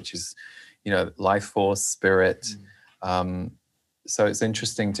vertical, which is, life force, spirit. So it's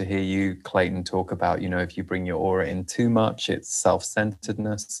interesting to hear you, Clayton, talk about, if you bring your aura in too much, it's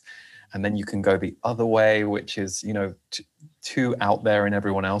self-centeredness. And then you can go the other way, which is, too out there in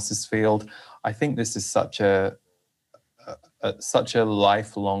everyone else's field. I think this is such a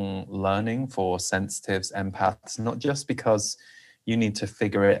lifelong learning for sensitives, empaths, not just because you need to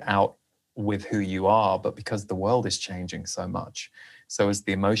figure it out with who you are, but because the world is changing so much. So as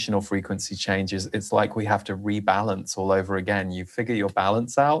the emotional frequency changes, it's like we have to rebalance all over again. You figure your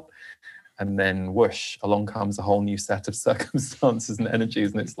balance out, and then whoosh, along comes a whole new set of circumstances and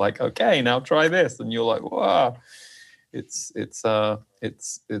energies, and it's like, okay, now try this, and you're like, wow. It's a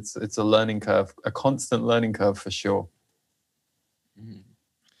learning curve, a constant learning curve for sure.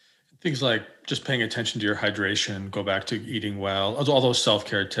 Things like just paying attention to your hydration, go back to eating well, all those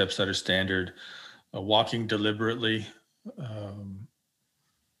self-care tips that are standard, walking deliberately,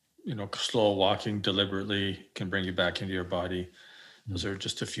 slow walking deliberately can bring you back into your body. Those are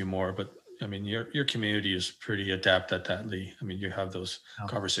just a few more, but I mean, your community is pretty adept at that, Lee. I mean, you have those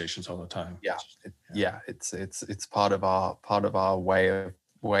conversations all the time. Yeah. It's part of our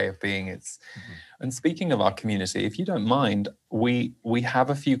way of being. And speaking of our community, if you don't mind, we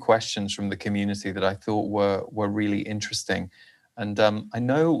have a few questions from the community that I thought were really interesting. And I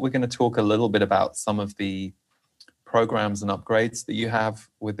know we're going to talk a little bit about some of the programs and upgrades that you have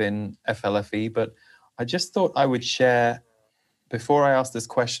within FLFE, but I just thought I would share, before I ask this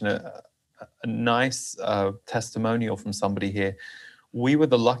question, a nice testimonial from somebody here. We were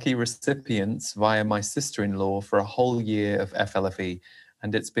the lucky recipients via my sister-in-law for a whole year of FLFE,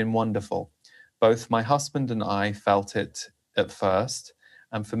 and it's been wonderful. Both my husband and I felt it at first,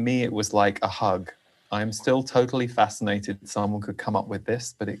 and for me it was like a hug. I'm still totally fascinated someone could come up with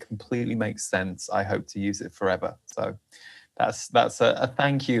this, but it completely makes sense. I hope to use it forever. So that's a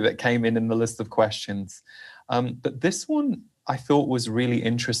thank you that came in the list of questions. But this one I thought was really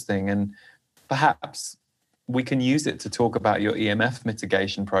interesting, and perhaps we can use it to talk about your EMF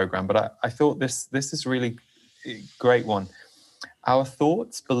mitigation program. But I thought this is really a great one. Our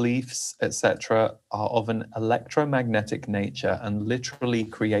thoughts, beliefs, etc. are of an electromagnetic nature and literally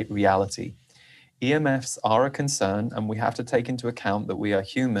create reality. EMFs are a concern, and we have to take into account that we are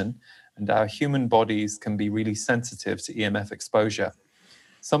human, and our human bodies can be really sensitive to EMF exposure.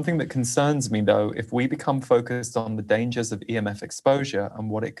 Something that concerns me, though, if we become focused on the dangers of EMF exposure and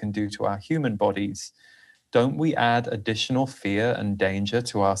what it can do to our human bodies, don't we add additional fear and danger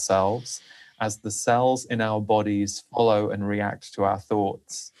to ourselves as the cells in our bodies follow and react to our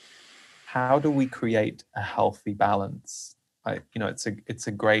thoughts? How do we create a healthy balance? It's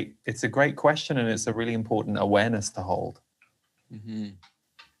a great question, and it's a really important awareness to hold. Mm-hmm.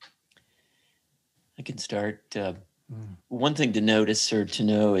 I can start. One thing to notice or to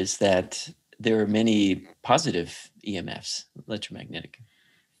know is that there are many positive EMFs, electromagnetic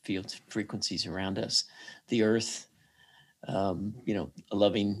field frequencies around us. The earth, a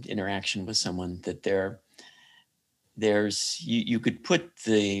loving interaction with someone, that you could put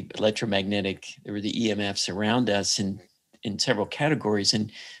the electromagnetic or the EMFs around us in several categories,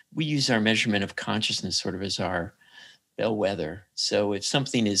 and we use our measurement of consciousness sort of as our bellwether. So if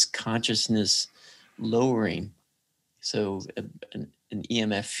something is consciousness lowering, so an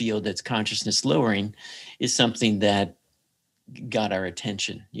EMF field that's consciousness lowering is something that got our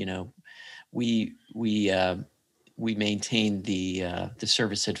attention. we maintain the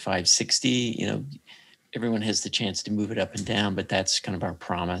service at 560. Everyone has the chance to move it up and down, but that's kind of our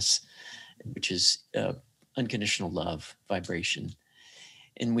promise, which is unconditional love vibration.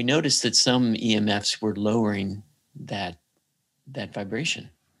 And we noticed that some EMFs were lowering that vibration.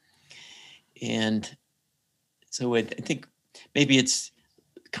 And so I think maybe it's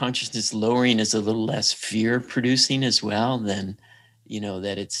consciousness lowering is a little less fear producing as well than,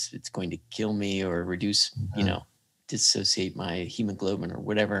 that it's going to kill me or reduce, dissociate my hemoglobin or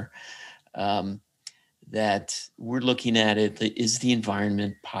whatever. That we're looking at it, is the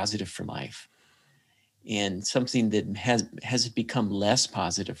environment positive for life? And something that has become less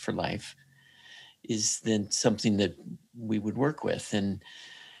positive for life is then something that we would work with. And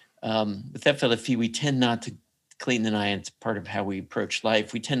with FLFE, we tend not to, Clayten and I, it's part of how we approach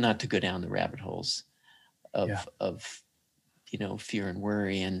life, we tend not to go down the rabbit holes of fear and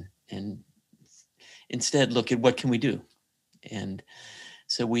worry, and instead look at what can we do. And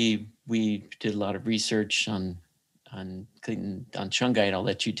so we did a lot of research on Clayten, on shungite. I'll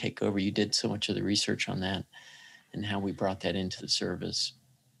let you take over. You did so much of the research on that and how we brought that into the service.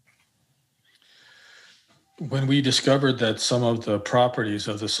 When we discovered that some of the properties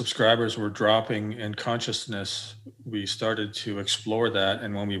of the subscribers were dropping in consciousness, we started to explore that.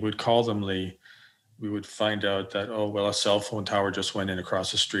 And when we would call them, Lee, we would find out that, oh, well, a cell phone tower just went in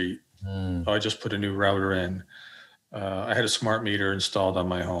across the street. Oh, I just put a new router in. I had a smart meter installed on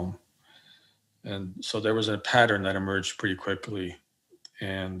my home. And so there was a pattern that emerged pretty quickly.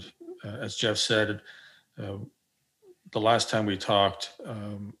 And as Jeff said, the last time we talked,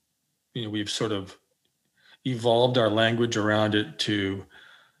 we've sort of evolved our language around it to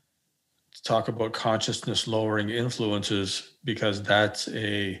talk about consciousness lowering influences, because that's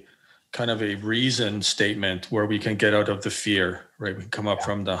a kind of a reason statement where we can get out of the fear, right? We can come up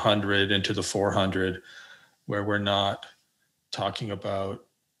from the 100 into the 400, where we're not talking about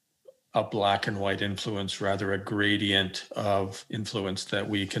a black and white influence, rather a gradient of influence that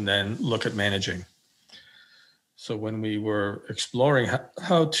we can then look at managing. So when we were exploring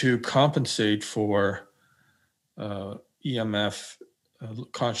how to compensate for EMF,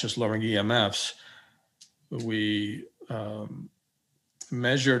 conscious lowering EMFs, we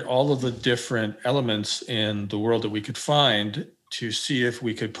measured all of the different elements in the world that we could find to see if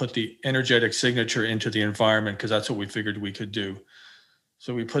we could put the energetic signature into the environment, because that's what we figured we could do.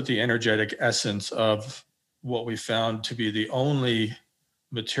 So we put the energetic essence of what we found to be the only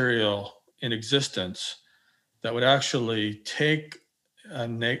material in existence that would actually take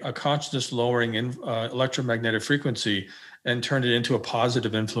a consciousness lowering electromagnetic frequency and turn it into a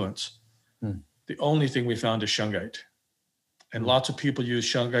positive influence. The only thing we found is shungite. And lots of people use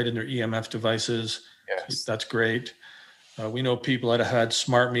shungite in their EMF devices. Yes. That's great. We know people that have had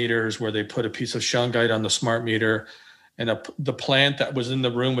smart meters where they put a piece of shungite on the smart meter, and the plant that was in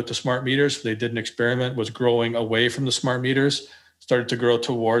the room with the smart meters, they did an experiment, was growing away from the smart meters, started to grow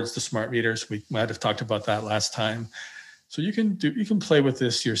towards the smart meters. We might have talked about that last time. So you can play with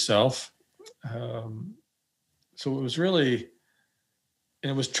this yourself. So it was really, and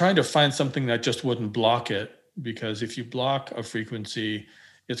it was trying to find something that just wouldn't block it, because if you block a frequency,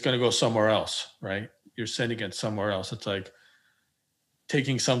 it's going to go somewhere else, right? You're sending it somewhere else. It's like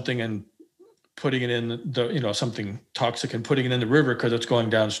taking something and putting it in something toxic and putting it in the river because it's going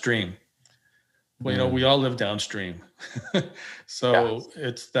downstream. Well, we all live downstream. So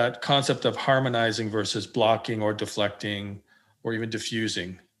it's that concept of harmonizing versus blocking or deflecting or even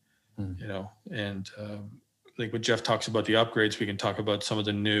diffusing, and I think when Jeff talks about the upgrades, we can talk about some of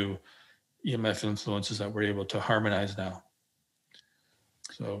the new EMF influences that we're able to harmonize now.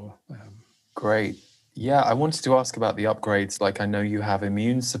 So great. Yeah, I wanted to ask about the upgrades. Like, I know you have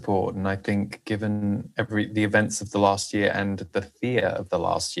immune support, and I think given the events of the last year and the fear of the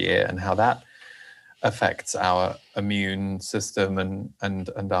last year and how that affects our immune system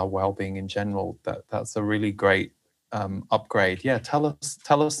and our well-being in general, that's a really great upgrade. Yeah, tell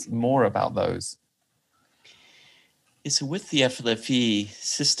us more about those. So with the FLFE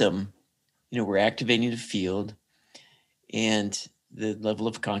system, we're activating the field, and the level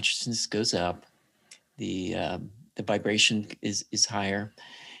of consciousness goes up. The vibration is higher,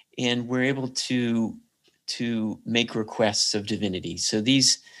 and we're able to make requests of divinity. So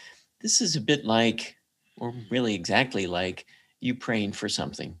this is a bit like, or really exactly like, you praying for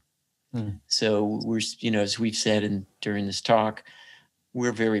something. So we're, as we've said during this talk,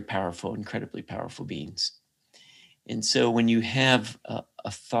 we're very powerful, incredibly powerful beings. And so when you have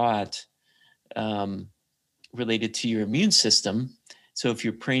a thought related to your immune system, so if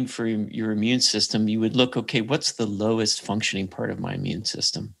you're praying for your immune system, you would look, okay, what's the lowest functioning part of my immune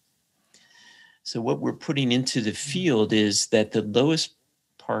system? So what we're putting into the field is that the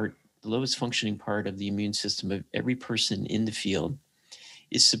lowest functioning part of the immune system of every person in the field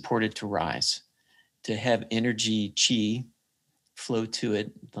is supported to rise, to have energy, qi, flow to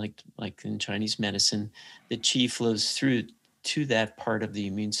it, like in Chinese medicine. The qi flows through to that part of the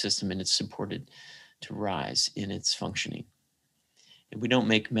immune system, and it's supported to rise in its functioning. And we don't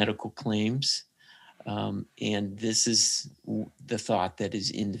make medical claims. And this is the thought that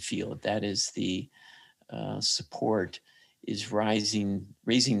is in the field. That is the support, is raising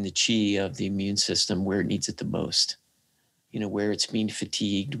the qi of the immune system where it needs it the most. Where it's being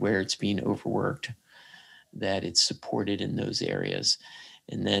fatigued, where it's being overworked, that it's supported in those areas.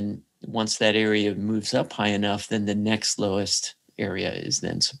 And then once that area moves up high enough, then the next lowest area is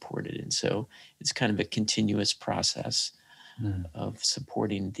then supported. And so it's kind of a continuous process of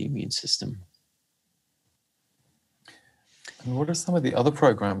supporting the immune system. And what are some of the other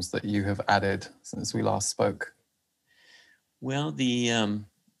programs that you have added since we last spoke? Well, the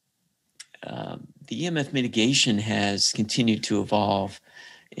EMF mitigation has continued to evolve,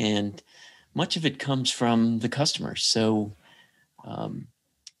 and much of it comes from the customers. So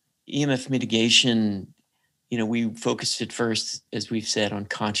EMF mitigation, we focused at first, as we've said, on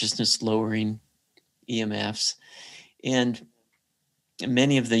consciousness lowering EMFs. And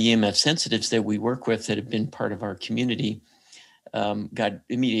many of the EMF sensitives that we work with that have been part of our community got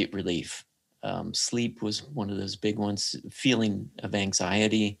immediate relief. Sleep was one of those big ones, feeling of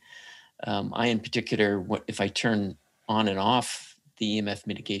anxiety. I, in particular, if I turn on and off the EMF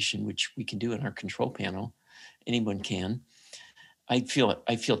mitigation, which we can do in our control panel, anyone can, I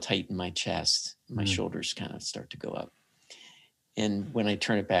feel tight in my chest. My shoulders kind of start to go up. And when I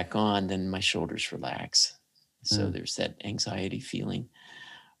turn it back on, then my shoulders relax. So there's that anxiety feeling.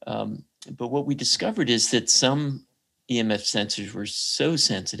 But what we discovered is that some EMF sensors were so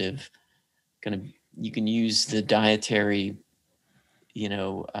sensitive, you can use the dietary,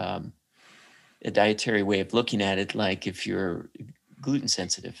 a dietary way of looking at it, like if you're gluten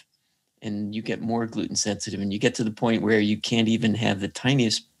sensitive and you get more gluten sensitive and you get to the point where you can't even have the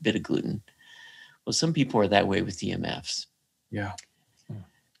tiniest bit of gluten. Well, some people are that way with EMFs. Yeah.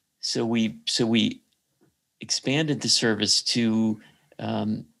 So we expanded the service to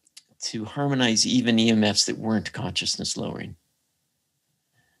harmonize even EMFs that weren't consciousness lowering.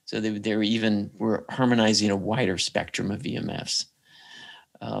 So we're harmonizing a wider spectrum of EMFs.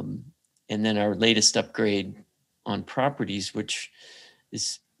 And then our latest upgrade on properties, which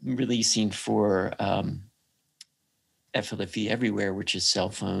is releasing for FLFE everywhere, which is cell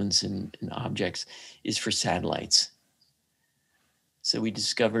phones and objects, is for satellites. So we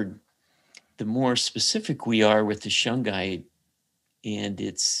discovered the more specific we are with the shungite and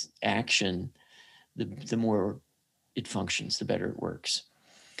its action, the more it functions, the better it works.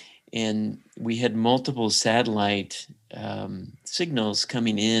 And we had multiple satellite signals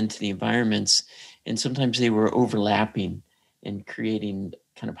coming into the environments, and sometimes they were overlapping and creating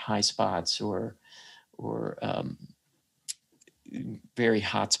kind of high spots or very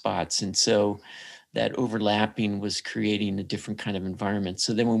hot spots. And so that overlapping was creating a different kind of environment.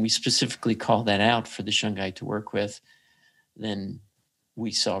 So then when we specifically call that out for the shungite to work with, then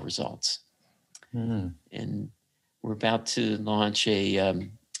we saw results. And we're about to launch a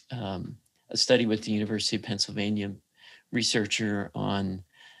study with the University of Pennsylvania researcher on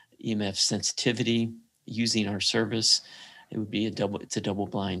EMF sensitivity using our service. It would be it's a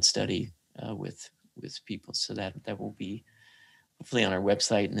double-blind study with people. So that will be hopefully on our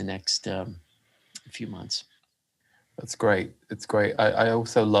website in the next few months. That's great. It's great. I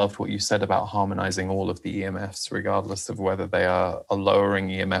also loved what you said about harmonizing all of the EMFs, regardless of whether they are lowering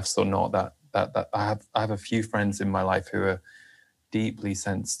EMFs or not. That I have a few friends in my life who are deeply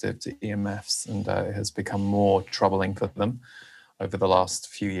sensitive to EMFs, and it has become more troubling for them over the last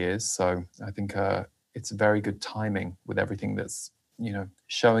few years. So I think it's very good timing with everything that's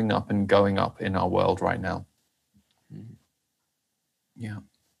showing up and going up in our world right now. Yeah.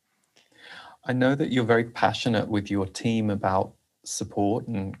 I know that you're very passionate with your team about support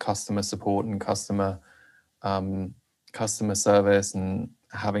and customer service, and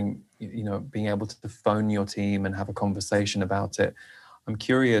having, being able to phone your team and have a conversation about it. I'm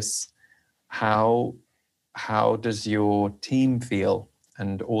curious, how does your team feel,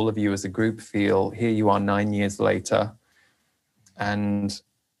 and all of you as a group feel? Here you are 9 years later, and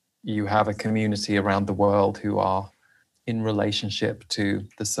you have a community around the world who are in relationship to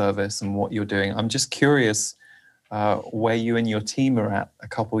the service and what you're doing. I'm just curious where you and your team are at a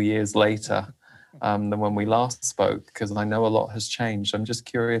couple years later than when we last spoke, because I know a lot has changed. I'm just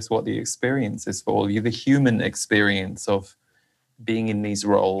curious what the experience is for all of you, the human experience of being in these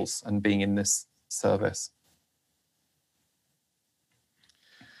roles and being in this service?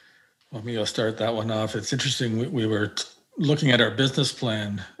 Well, maybe I'll start that one off. It's interesting. We were looking at our business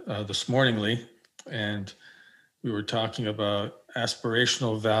plan this morning, Lee, and we were talking about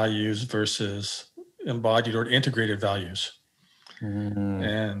aspirational values versus embodied or integrated values.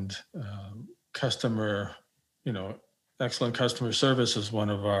 And customer, excellent customer service is one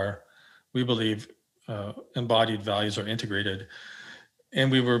of our, we believe, embodied values or integrated. And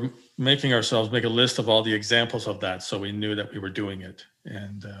we were making ourselves make a list of all the examples of that, so we knew that we were doing it.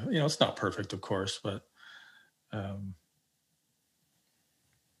 And it's not perfect, of course, but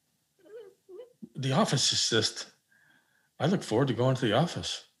the office is just, I look forward to going to the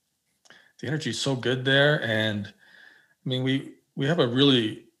office. The energy is so good there. And I mean, we have a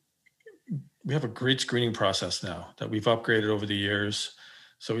great screening process now that we've upgraded over the years.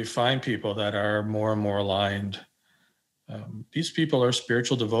 So we find people that are more and more aligned. These people are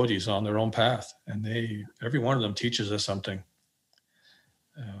spiritual devotees on their own path, and every one of them teaches us something.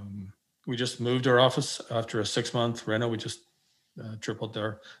 We just moved our office after a 6-month reno. We just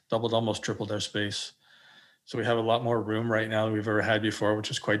almost tripled our space. So we have a lot more room right now than we've ever had before,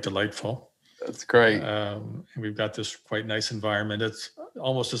 which is quite delightful. That's great. And we've got this quite nice environment. It's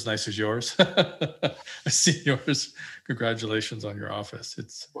almost as nice as yours. I see yours. Congratulations on your office.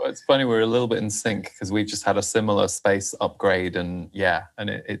 It's funny, we're a little bit in sync because we just had a similar space upgrade, and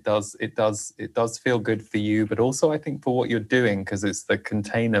it does feel good for you, but also I think for what you're doing, because it's the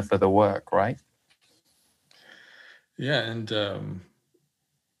container for the work, right? Yeah, and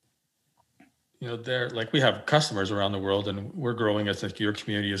we have customers around the world, and we're growing as your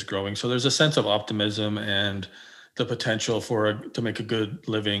community is growing. So there's a sense of optimism and the potential to make a good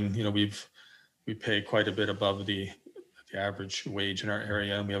living. We pay quite a bit above the average wage in our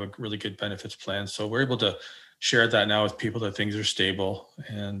area, and we have a really good benefits plan. So we're able to share that now with people, that things are stable.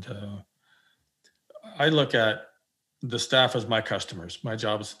 And I look at the staff as my customers. My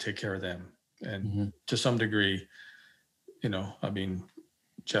job is to take care of them. And to some degree,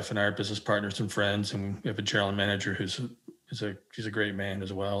 Jeff and I are business partners and friends, and we have a general manager who's a great man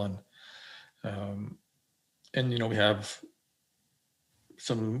as well. And we have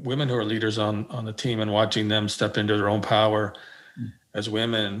some women who are leaders on the team, and watching them step into their own power as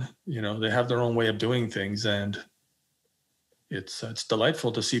women, they have their own way of doing things, and it's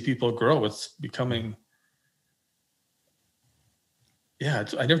delightful to see people grow. It's becoming, I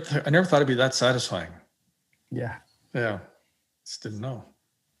never thought it'd be that satisfying. Yeah. Just didn't know.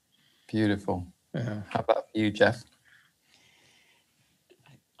 Beautiful. Yeah. How about you, Jeff?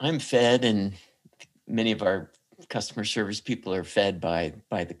 I'm fed, and many of our customer service people are fed by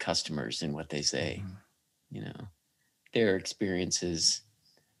the customers and what they say. Their experiences,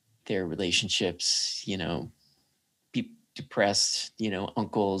 their relationships, depressed,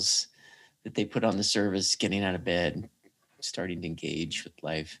 uncles that they put on the service, getting out of bed, starting to engage with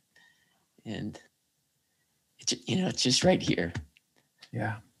life. And it's just right here.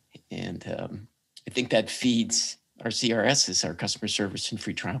 Yeah. And I think that feeds our CRSs, our customer service and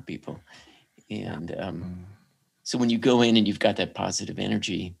free trial people. And so when you go in and you've got that positive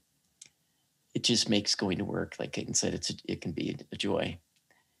energy, it just makes going to work, like Clayten said, it can be a joy.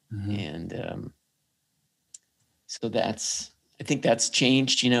 And so I think that's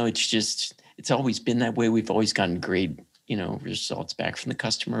changed. It's always been that way. We've always gotten great, results back from the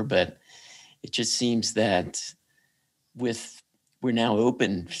customer, but it just seems that we're now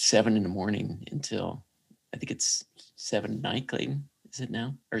open 7 a.m. until I think it's 7 at night, Clayten. Is it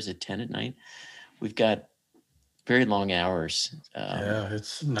now? Or is it 10 at night? We've got very long hours.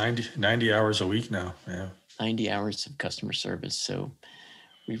 It's 90 hours a week now. Yeah. 90 hours of customer service. So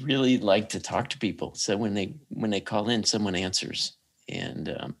we really like to talk to people. So when they call in, someone answers.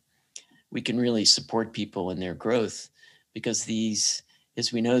 And we can really support people in their growth, because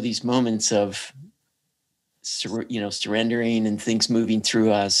as we know, these moments of surrendering and things moving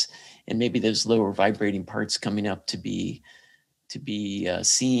through us, and maybe those lower vibrating parts coming up to be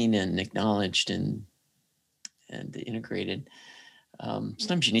seen and acknowledged and integrated.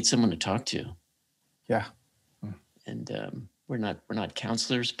 Sometimes you need someone to talk to. Yeah. And we're not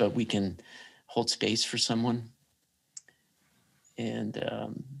counselors, but we can hold space for someone and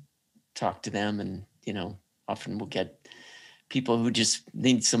talk to them. And often we'll get people who just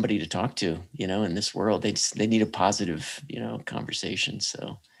need somebody to talk to, in this world. They need a positive, conversation.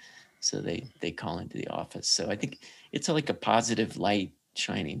 So they call into the office. So I think it's like a positive light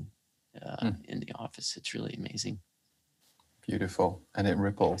shining in the office. It's really amazing. Beautiful. And it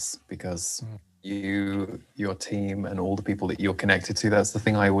ripples, because your team and all the people that you're connected to, that's the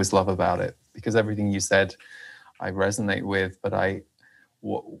thing I always love about it, because everything you said I resonate with, but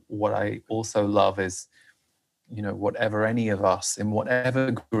what I also love is, you know, whatever any of us in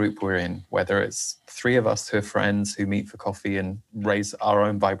whatever group we're in, whether it's 3 of us who are friends who meet for coffee and raise our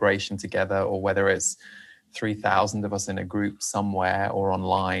own vibration together, or whether it's 3,000 of us in a group somewhere or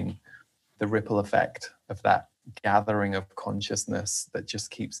online, the ripple effect of that gathering of consciousness that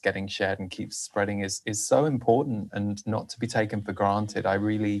just keeps getting shared and keeps spreading is so important and not to be taken for granted. I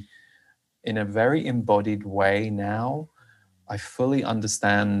really, in a very embodied way now, I fully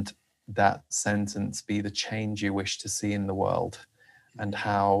understand that sentence, be the change you wish to see in the world, and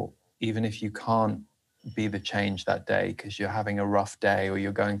how even if you can't be the change that day because you're having a rough day or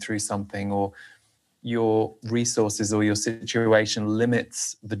you're going through something, or your resources or your situation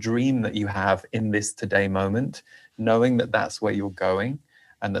limits the dream that you have in this today moment, knowing that that's where you're going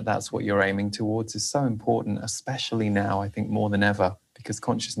and that that's what you're aiming towards is so important, especially now, I think more than ever, because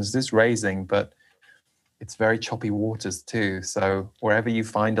consciousness is raising, but it's very choppy waters too. So wherever you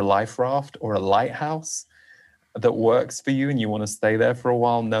find a life raft or a lighthouse that works for you and you want to stay there for a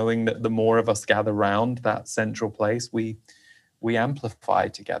while, knowing that the more of us gather around that central place, we amplify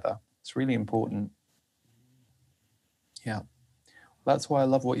together. It's really important. Yeah, that's why I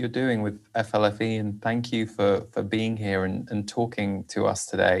love what you're doing with FLFE, and thank you for being here and talking to us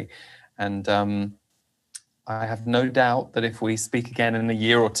today. And I have no doubt that if we speak again in a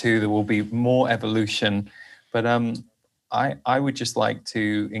year or two, there will be more evolution. But I would just like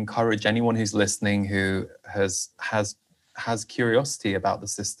to encourage anyone who's listening who has curiosity about the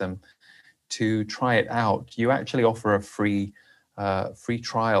system to try it out. You actually offer a free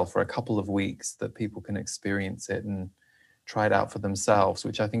trial for a couple of weeks that people can experience it and try it out for themselves,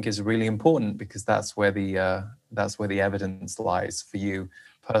 which I think is really important, because that's where the evidence lies for you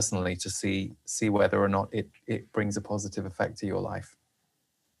personally to see whether or not it brings a positive effect to your life.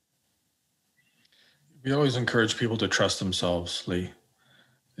 We always encourage people to trust themselves, Lee.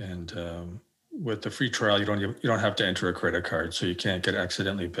 And with the free trial, you don't have to enter a credit card, so you can't get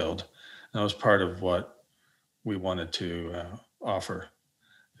accidentally billed. And that was part of what we wanted to offer,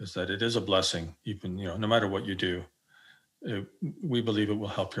 is that it is a blessing, even no matter what you do. We believe it will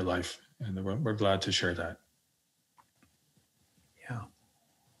help your life, and we're glad to share that. Yeah.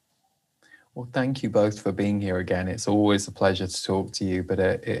 Well, thank you both for being here again. It's always a pleasure to talk to you, but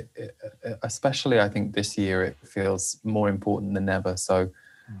especially I think this year it feels more important than ever. So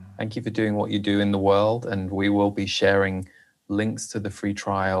thank you for doing what you do in the world, and we will be sharing links to the free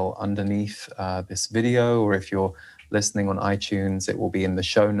trial underneath this video, or if you're listening on iTunes, it will be in the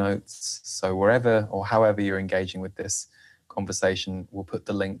show notes. So wherever or however you're engaging with this conversation, we'll put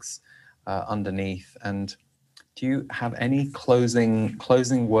the links underneath. And do you have any closing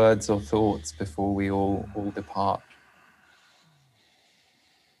words or thoughts before we all depart?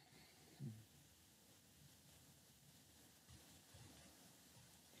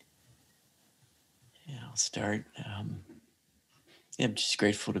 Yeah, I'll start. Yeah, I'm just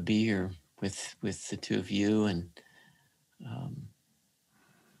grateful to be here with the two of you, and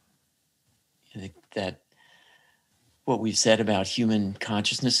I think that what we've said about human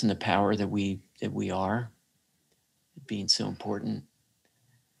consciousness and the power that we are, being so important,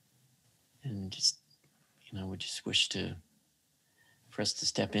 and just we just wish for us to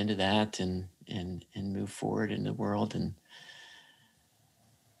step into that and move forward in the world, and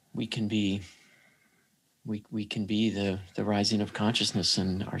we can be the rising of consciousness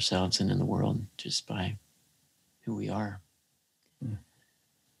in ourselves and in the world just by who we are. And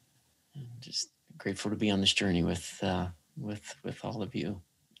just grateful to be on this journey with all of you,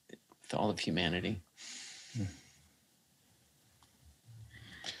 with all of humanity.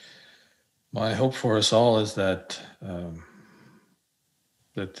 My hope for us all is that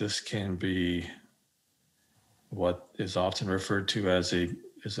that this can be what is often referred to as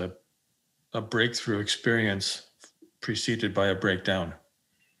a breakthrough experience preceded by a breakdown,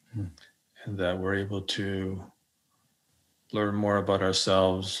 and that we're able to learn more about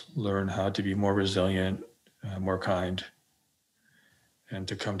ourselves, learn how to be more resilient, more kind, and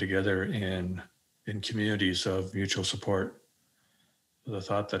to come together in communities of mutual support. The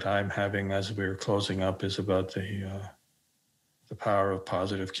thought that I'm having as we're closing up is about the power of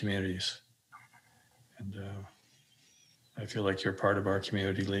positive communities. And I feel like you're part of our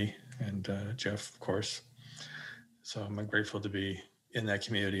community, Lee, and Jeff, of course. So I'm grateful to be in that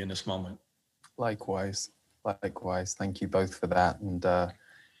community in this moment. Likewise. Thank you both for that. And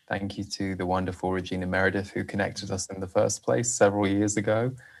thank you to the wonderful Regina Meredith, who connected us in the first place several years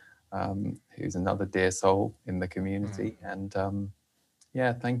ago, who's another dear soul in the community. And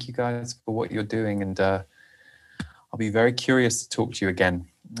yeah, thank you guys for what you're doing. And I'll be very curious to talk to you again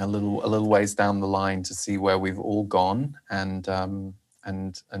a little ways down the line to see where we've all gone, and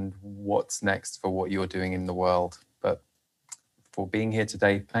and what's next for what you're doing in the world. But for being here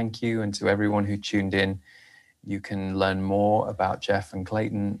today, thank you. And to everyone who tuned in, you can learn more about Jeff and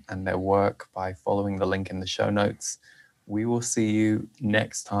Clayten and their work by following the link in the show notes. We will see you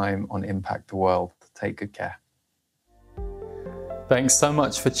next time on Impact the World. Take good care. Thanks so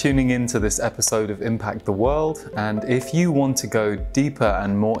much for tuning in to this episode of Impact the World. And if you want to go deeper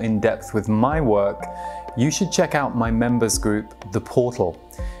and more in depth with my work, you should check out my members group, The Portal.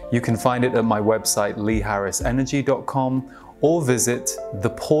 You can find it at my website, leeharrisenergy.com, or visit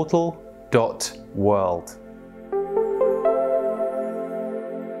theportal.world.